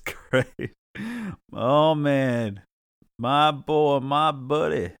just crazy. Oh, man. My boy, my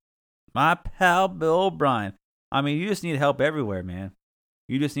buddy, my pal Bill O'Brien. I mean, you just need help everywhere, man.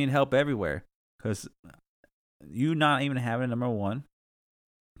 You just need help everywhere. Because you not even having a number 1.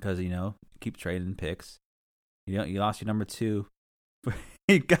 Because, keep trading picks. You lost your number 2.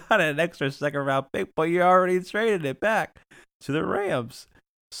 You got an extra second-round pick, but you already traded it back to the Rams.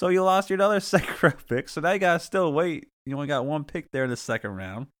 So you lost your other second-round pick. So now you got to still wait. You only got 1 pick there in the second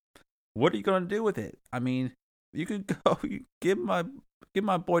round. What are you going to do with it? I mean, you could go give my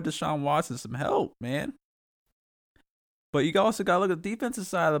boy Deshaun Watson some help, man. But you also got to look at the defensive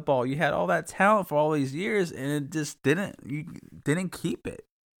side of the ball. You had all that talent for all these years, and it just you didn't keep it.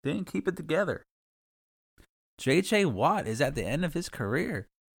 Didn't keep it together. J.J. Watt is at the end of his career.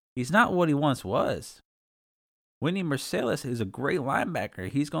 He's not what he once was. Whitney Mercilus is a great linebacker.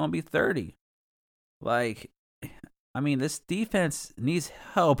 He's going to be 30. This defense needs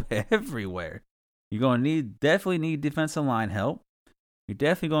help everywhere. You're going to definitely need defensive line help. You're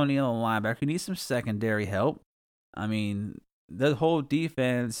definitely going to need a linebacker. You need some secondary help. I mean, the whole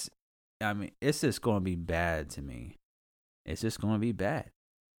defense, it's just going to be bad to me. It's just going to be bad.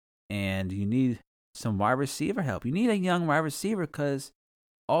 And you need some wide receiver help. You need a young wide receiver because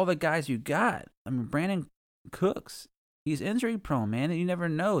all the guys you got, Brandon Cooks, he's injury prone, man. And you never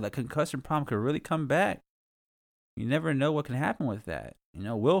know. That concussion problem could really come back. You never know what can happen with that.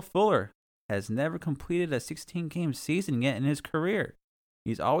 Will Fuller has never completed a 16-game season yet in his career.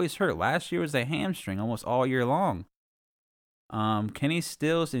 He's always hurt. Last year was a hamstring almost all year long. Kenny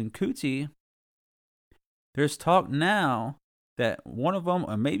Stills and Kuti, there's talk now that one of them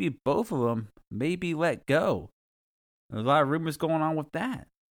or maybe both of them may be let go. There's a lot of rumors going on with that.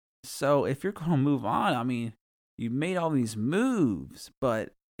 So if you're going to move on, you made all these moves,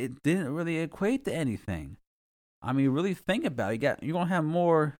 but it didn't really equate to anything. Really think about it. You're going to have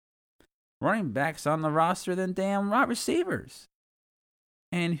more running backs on the roster than damn wide receivers.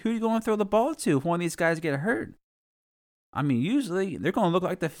 And who are you going to throw the ball to if one of these guys get hurt? I mean, usually they're going to look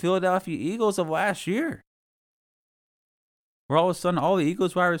like the Philadelphia Eagles of last year, where all of a sudden all the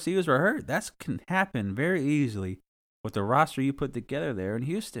Eagles wide receivers were hurt. That can happen very easily with the roster you put together there in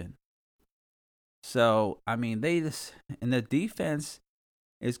Houston. So, I mean, and the defense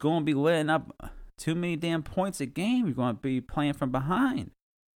is going to be letting up too many damn points a game. You're going to be playing from behind.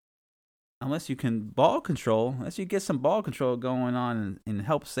 Unless you can unless you get some ball control going on and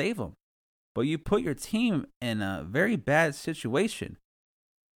help save them. But you put your team in a very bad situation.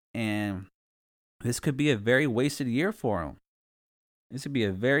 And this could be a very wasted year for them. This could be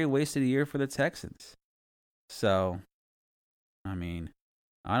a very wasted year for the Texans. So, I mean,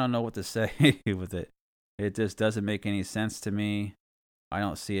 I don't know what to say with it. It just doesn't make any sense to me. I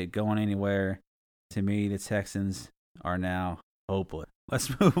don't see it going anywhere. To me, the Texans are now hopeless.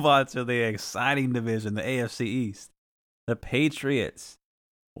 Let's move on to the exciting division, the AFC East. The Patriots.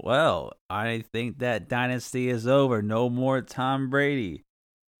 Well, I think that dynasty is over. No more Tom Brady.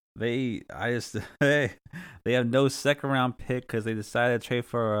 They have no second round pick because they decided to trade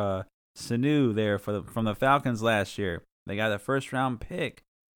for Sanu there from the Falcons last year. They got a first round pick.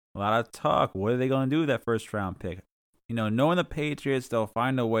 A lot of talk. What are they going to do with that first round pick? Knowing the Patriots, they'll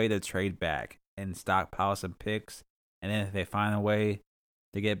find a way to trade back and stockpile some picks. And then if they find a way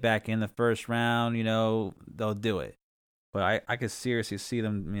to get back in the first round, they'll do it. But I could seriously see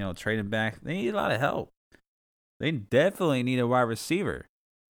them, trading back. They need a lot of help. They definitely need a wide receiver.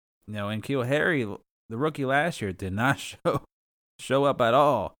 And N'Keal Harry, the rookie last year, did not show up at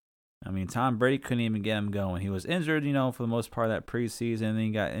all. I mean, Tom Brady couldn't even get him going. He was injured, for the most part of that preseason. Then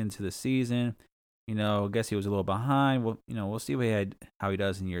he got into the season. I guess he was a little behind. We'll see how he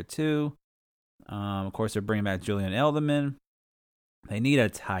does in year 2. Of course, they're bringing back Julian Edelman. They need a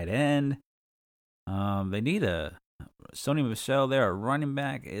tight end. They need a Sony Michel there, a running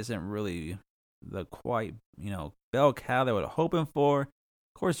back, isn't really the quite, bell cow they were hoping for.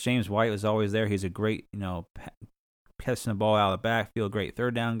 Of course, James White was always there. He's a great, catching the ball out of the backfield, great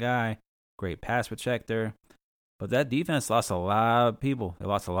third down guy, great pass protector. But that defense lost a lot of people. They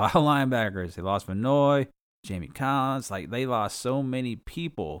lost a lot of linebackers. They lost Vanoy, Jamie Collins. They lost so many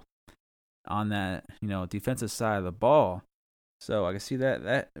people on that, defensive side of the ball. So I can see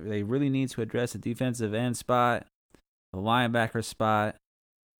that they really need to address the defensive end spot, the linebacker spot.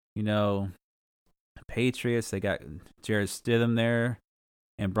 Patriots, they got Jarrett Stidham there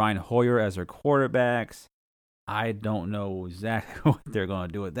and Brian Hoyer as their quarterbacks. I don't know exactly what they're going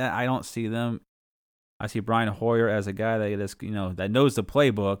to do with that. I don't see them. I see Brian Hoyer as a guy that knows the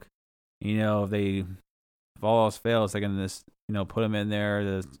playbook. If all else fails, they're going to just, put him in there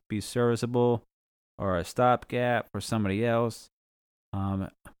to be serviceable or a stopgap for somebody else.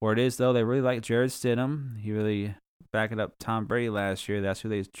 Where it is, though, they really like Jarrett Stidham. He really backed up Tom Brady last year. That's who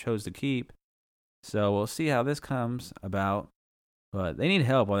they chose to keep. So we'll see how this comes about. But they need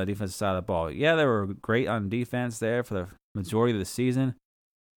help on the defensive side of the ball. Yeah, they were great on defense there for the majority of the season.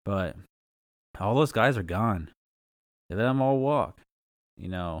 But all those guys are gone. They let them all walk.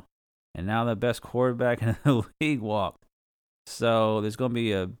 And now the best quarterback in the league walked. So there's going to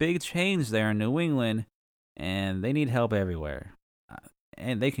be a big change there in New England. And they need help everywhere.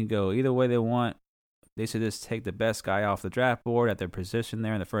 And they can go either way they want. They should just take the best guy off the draft board at their position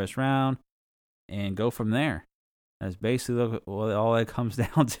there in the first round and go from there. That's basically all it comes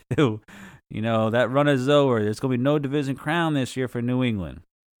down to. That run is over. There's going to be no division crown this year for New England.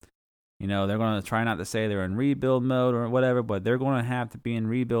 They're going to try not to say they're in rebuild mode or whatever, but they're going to have to be in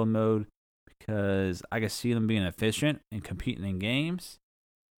rebuild mode because I can see them being efficient and competing in games.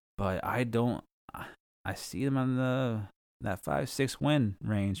 But I see them on that 5-6 win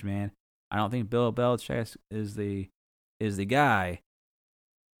range, man. I don't think Bill Belichick is the guy.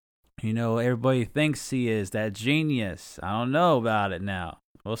 Everybody thinks he is that genius. I don't know about it now.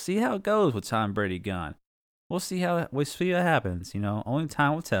 We'll see how it goes with Tom Brady gone. We'll see what happens. Only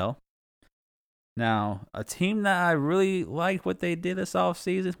time will tell. Now, a team that I really liked what they did this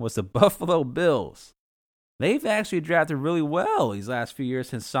offseason was the Buffalo Bills. They've actually drafted really well these last few years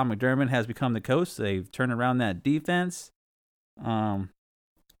since Sean McDermott has become the coach. They've turned around that defense.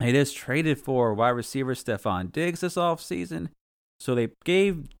 They just traded for wide receiver Stephon Diggs this offseason. So they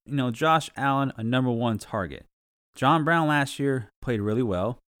gave, Josh Allen a number 1 target. John Brown last year played really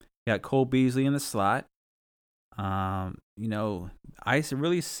well. You got Cole Beasley in the slot. I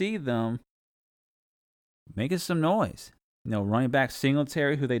really see them making some noise. Running back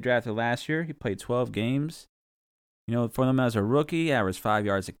Singletary, who they drafted last year, he played 12 games. For them as a rookie, averaged 5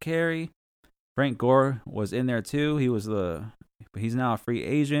 yards a carry. Frank Gore was in there too. He's now a free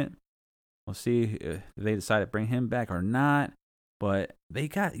agent. We'll see if they decide to bring him back or not. But they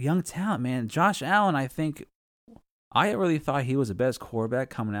got young talent, man. Josh Allen, I really thought he was the best quarterback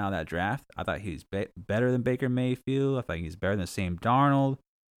coming out of that draft. I thought he was better than Baker Mayfield. I thought he was better than Sam Darnold.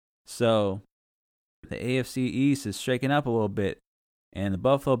 So the AFC East is shaking up a little bit. And the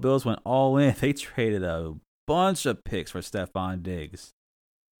Buffalo Bills went all in. They traded a bunch of picks for Stephon Diggs.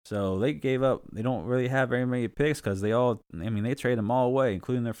 So they gave up. They don't really have very many picks because they traded them all away,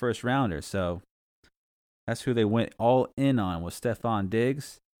 including their first rounder. So that's who they went all in on, was Stephon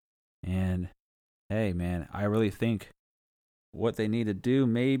Diggs. And hey, man, I really think what they need to do,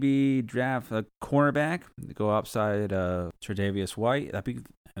 maybe draft a cornerback to go outside Tre'Davious White.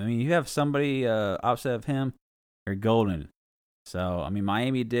 You have somebody outside of him, you're golden. So,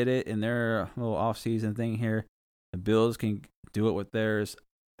 Miami did it in their little offseason thing here. The Bills can do it with theirs.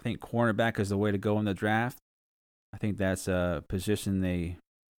 I think cornerback is the way to go in the draft. I think that's a position they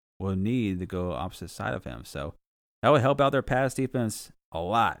will need to go opposite side of him. So that would help out their pass defense a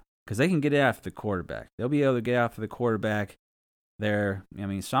lot because they can get after the quarterback. They'll be able to get after the quarterback there.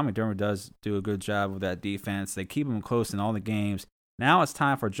 Sean McDermott does do a good job with that defense. They keep him close in all the games. Now it's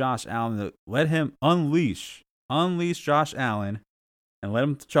time for Josh Allen to let him unleash Josh Allen and let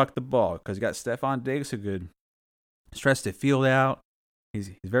him chuck the ball because you got Stephon Diggs who could stretch the field out. He's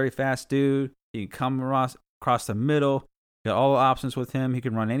a very fast dude. He can come across the middle. You got all the options with him. He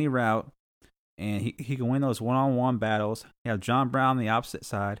can run any route, and he can win those one-on-one battles. You have John Brown on the opposite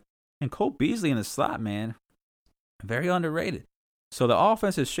side, and Cole Beasley in the slot, man. Very underrated. So the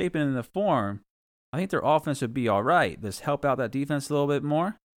offense is shaping in the form. I think their offense would be all right. Just help out that defense a little bit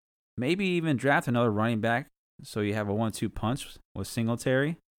more. Maybe even draft another running back so you have a 1-2 punch with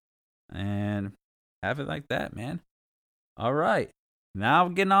Singletary and have it like that, man. All right. Now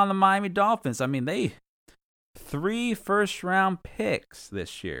getting on the Miami Dolphins. They 3 first-round picks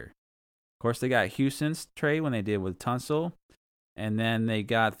this year. Of course, they got Houston's trade when they did with Tunsil. And then they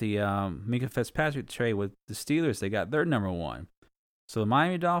got the Minka Fitzpatrick trade with the Steelers. They got their number 1. So the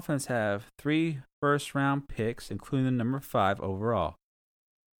Miami Dolphins have 3 first-round picks, including the number 5 overall.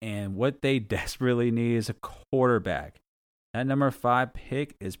 And what they desperately need is a quarterback. That number 5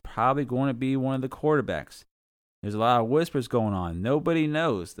 pick is probably going to be one of the quarterbacks. There's a lot of whispers going on. Nobody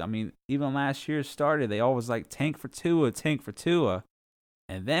knows. Even last year started, they always tank for Tua.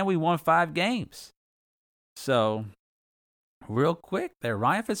 And then we won 5 games. So, real quick there,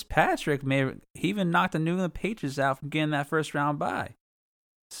 Ryan Fitzpatrick he even knocked the New England Patriots out from getting that first round bye.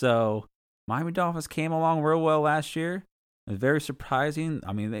 So, Miami Dolphins came along real well last year. It was very surprising.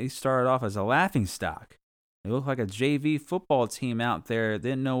 They started off as a laughingstock. They looked like a JV football team out there.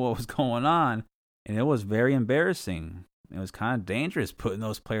 Didn't know what was going on. And it was very embarrassing. It was kind of dangerous putting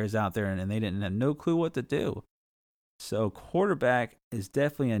those players out there, and they didn't have no clue what to do. So quarterback is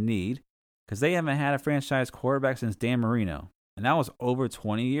definitely a need because they haven't had a franchise quarterback since Dan Marino. And that was over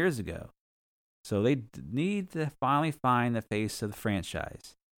 20 years ago. So they need to finally find the face of the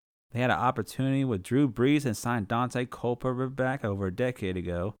franchise. They had an opportunity with Drew Brees and signed Dante Culpepper back over a decade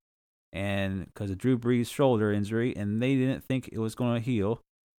ago. And because of Drew Brees' shoulder injury, and they didn't think it was going to heal.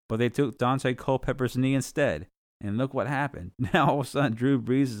 But they took Dante Culpepper's knee instead. And look what happened. Now all of a sudden Drew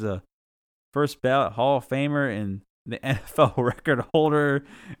Brees is a first ballot Hall of Famer and the NFL record holder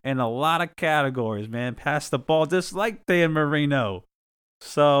in a lot of categories, man. Passed the ball just like Dan Marino.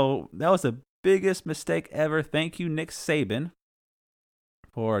 So that was the biggest mistake ever. Thank you, Nick Saban,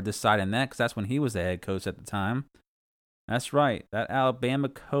 for deciding that, because that's when he was the head coach at the time. That's right. That Alabama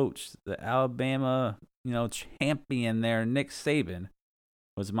coach, the Alabama, champion there, Nick Saban,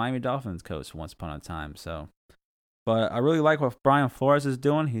 was the Miami Dolphins coach once upon a time. So, but I really like what Brian Flores is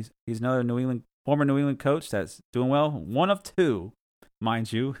doing. He's another former New England coach that's doing well. One of 2,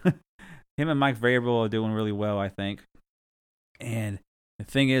 mind you. Him and Mike Vrabel are doing really well, I think. And the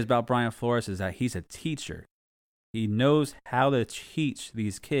thing is about Brian Flores is that he's a teacher. He knows how to teach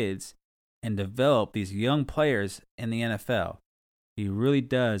these kids and develop these young players in the NFL. He really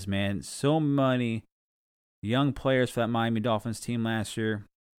does, man. So many young players for that Miami Dolphins team last year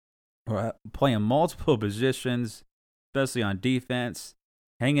were playing multiple positions, especially on defense,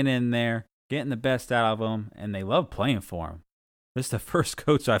 hanging in there, getting the best out of them, and they love playing for him. This is the first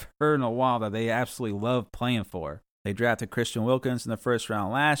coach I've heard in a while that they absolutely love playing for. They drafted Christian Wilkins in the first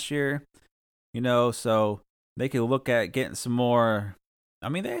round last year, so they could look at getting some more.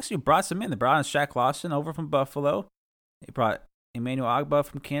 They actually brought some in. They brought in Shaq Lawson over from Buffalo. They brought Emmanuel Ogbah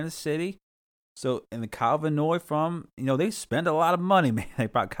from Kansas City. So, and the Kyle Van Noy from, they spend a lot of money, man. They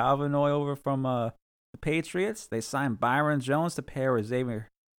brought Kyle Van Noy over from the Patriots. They signed Byron Jones to pair with Xavier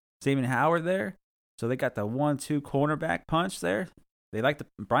Howard there. So they got the 1-2 cornerback punch there.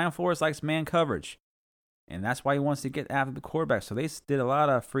 Brian Flores likes man coverage. And that's why he wants to get after the quarterback. So they did a lot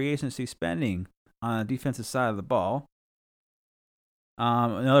of free agency spending on the defensive side of the ball.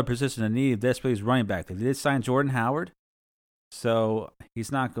 Another position of need desperately is running back. They did sign Jordan Howard. So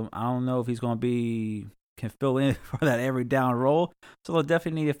he's not going. I don't know if he's going to can fill in for that every down role. So they'll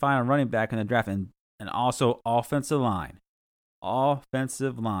definitely need to find a running back in the draft, and also offensive line.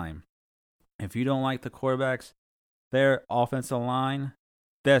 Offensive line. If you don't like the quarterbacks, their offensive line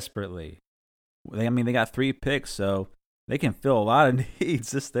desperately. They got 3 picks, so they can fill a lot of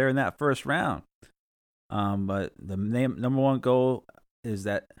needs just there in that first round. But the number one goal is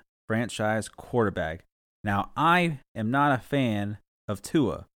that franchise quarterback. Now, I am not a fan of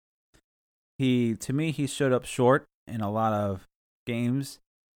Tua. To me, he showed up short in a lot of games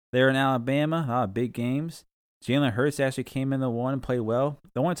there in Alabama, a lot of big games. Jalen Hurts actually came in the one and played well.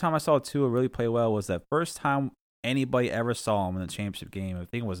 The only time I saw Tua really play well was that first time anybody ever saw him in the championship game. I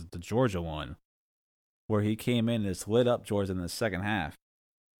think it was the Georgia one, where he came in and just lit up Georgia in the second half.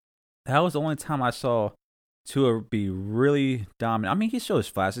 That was the only time I saw Tua be really dominant. He showed his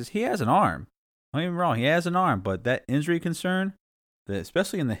flashes. He has an arm. Don't get me wrong, he has an arm, but that injury concern,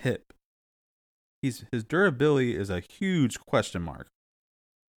 especially in the hip, his durability is a huge question mark.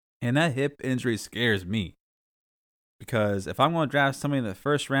 And that hip injury scares me. Because if I'm going to draft somebody in the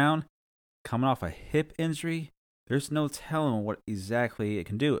first round, coming off a hip injury, there's no telling what exactly it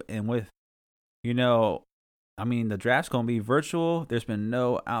can do. And with, the draft's going to be virtual. There's been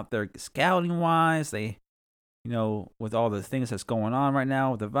no out there scouting-wise. They, with all the things that's going on right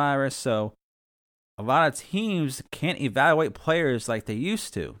now with the virus. So a lot of teams can't evaluate players like they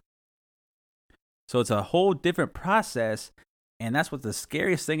used to. So it's a whole different process. And that's what the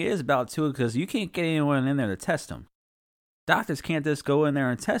scariest thing is about Tua, because you can't get anyone in there to test them. Doctors can't just go in there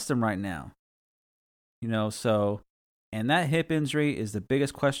and test him right now. And that hip injury is the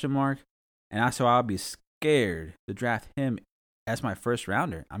biggest question mark. And so I'll be scared to draft him as my first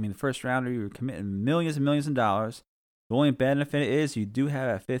rounder. The first rounder, you're committing millions and millions of dollars. The only benefit is you do have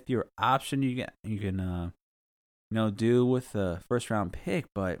a 5th-year option you can do with the first round pick,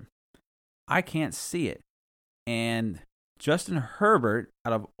 but I can't see it. And Justin Herbert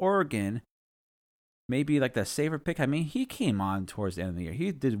out of Oregon, maybe like the safer pick. He came on towards the end of the year.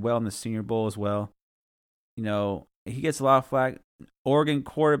 He did well in the Senior Bowl as well. He gets a lot of flack. Oregon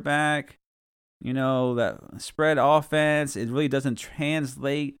quarterback, that spread offense, it really doesn't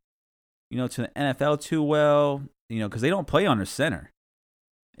translate, to the NFL too well, because they don't play under center.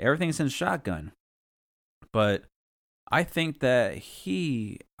 Everything's in shotgun. But I think that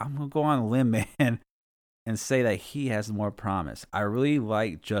I'm going to go on a limb, man, and say that he has more promise. I really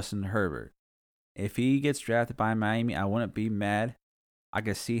like Justin Herbert. If he gets drafted by Miami, I wouldn't be mad. I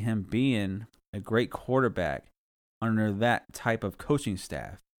could see him being a great quarterback under that type of coaching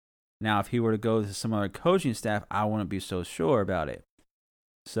staff. Now, if he were to go to some other coaching staff, I wouldn't be so sure about it.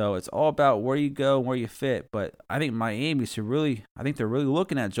 So it's all about where you go, where you fit. But I think Miami they're really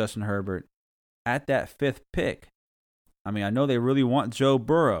looking at Justin Herbert at that 5th pick. I know they really want Joe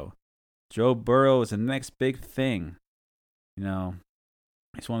Burrow. Joe Burrow is the next big thing.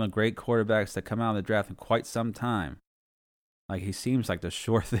 He's one of the great quarterbacks that come out of the draft in quite some time. He seems like the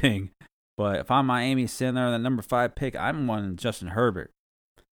sure thing. But if I'm Miami sitting there on the number 5 pick, I'm wanting Justin Herbert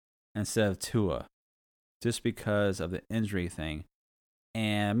instead of Tua, just because of the injury thing.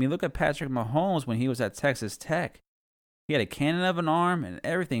 And look at Patrick Mahomes when he was at Texas Tech. He had a cannon of an arm and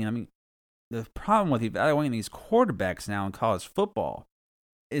everything. The problem with evaluating these quarterbacks now in college football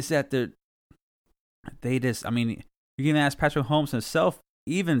is that they just, you can ask Patrick Mahomes himself,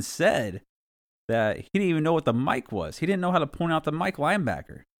 even said that he didn't even know what the mic was. He didn't know how to point out the mic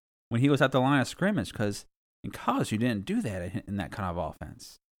linebacker when he was at the line of scrimmage, because in college you didn't do that in that kind of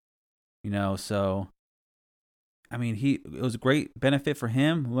offense. So it was a great benefit for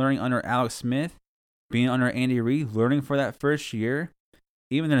him learning under Alex Smith, being under Andy Reid, learning for that first year.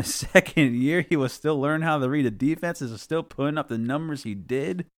 Even in the second year, he was still learning how to read the defenses and still putting up the numbers he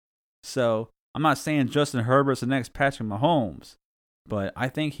did. So I'm not saying Justin Herbert's the next Patrick Mahomes, but I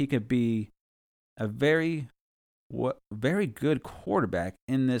think he could be a very good quarterback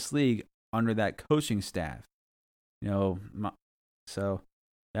in this league under that coaching staff. So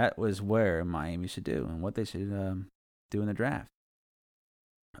that was where Miami should do and what they should do in the draft.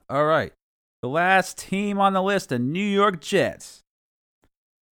 All right. The last team on the list, the New York Jets.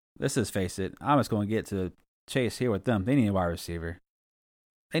 Let's just face it. I'm just going to get to the chase here with them. They need a wide receiver.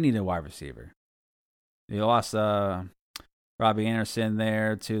 They lost Robbie Anderson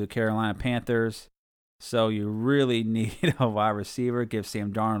there to the Carolina Panthers. So you really need a wide receiver. Give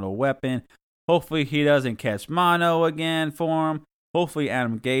Sam Darnold a weapon. Hopefully he doesn't catch mono again for him. Hopefully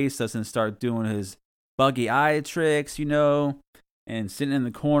Adam Gase doesn't start doing his buggy eye tricks, and sitting in the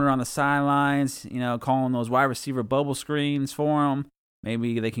corner on the sidelines, calling those wide receiver bubble screens for him.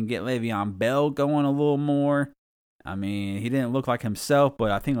 Maybe they can get Le'Veon Bell going a little more. I mean, he didn't look like himself, but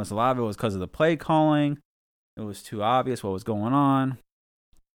I think a lot of it was because of the play calling. It was too obvious what was going on.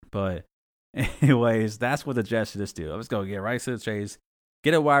 But anyways, that's what the Jets should just do. Let's go get right to the chase.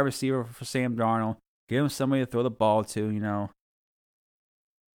 Get a wide receiver for Sam Darnold. Give him somebody to throw the ball to,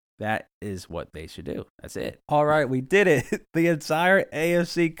 That is what they should do. That's it. All right, we did it. The entire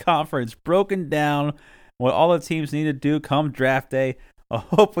AFC conference broken down what all the teams need to do come draft day. I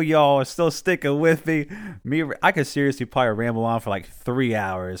hope y'all are still sticking with me. I could seriously probably ramble on for like 3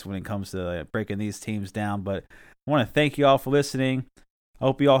 hours when it comes to breaking these teams down. But I want to thank you all for listening. I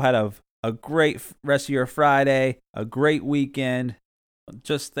hope you all had a great rest of your Friday, a great weekend.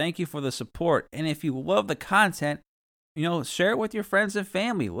 Just thank you for the support. And if you love the content, share it with your friends and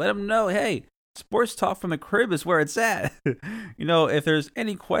family. Let them know, hey, Sports Talk from the Crib is where it's at. If there's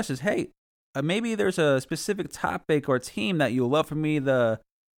any questions, hey, maybe there's a specific topic or team that you'd love for me to,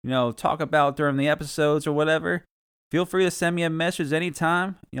 talk about during the episodes or whatever. Feel free to send me a message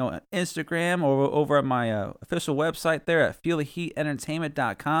anytime, Instagram or over at my official website there at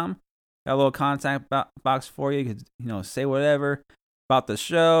feeltheheatentertainment.com. Got a little contact box for you. You could, say whatever about the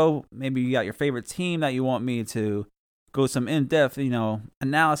show. Maybe you got your favorite team that you want me to go some in-depth,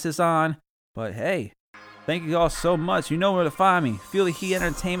 analysis on. But hey, thank you all so much. You know where to find me.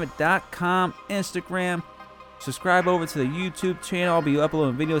 FeelTheHeatEntertainment.com, Instagram. Subscribe over to the YouTube channel. I'll be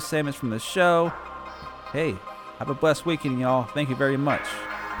uploading video segments from the show. Hey, have a blessed weekend, y'all. Thank you very much.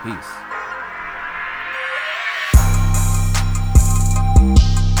 Peace.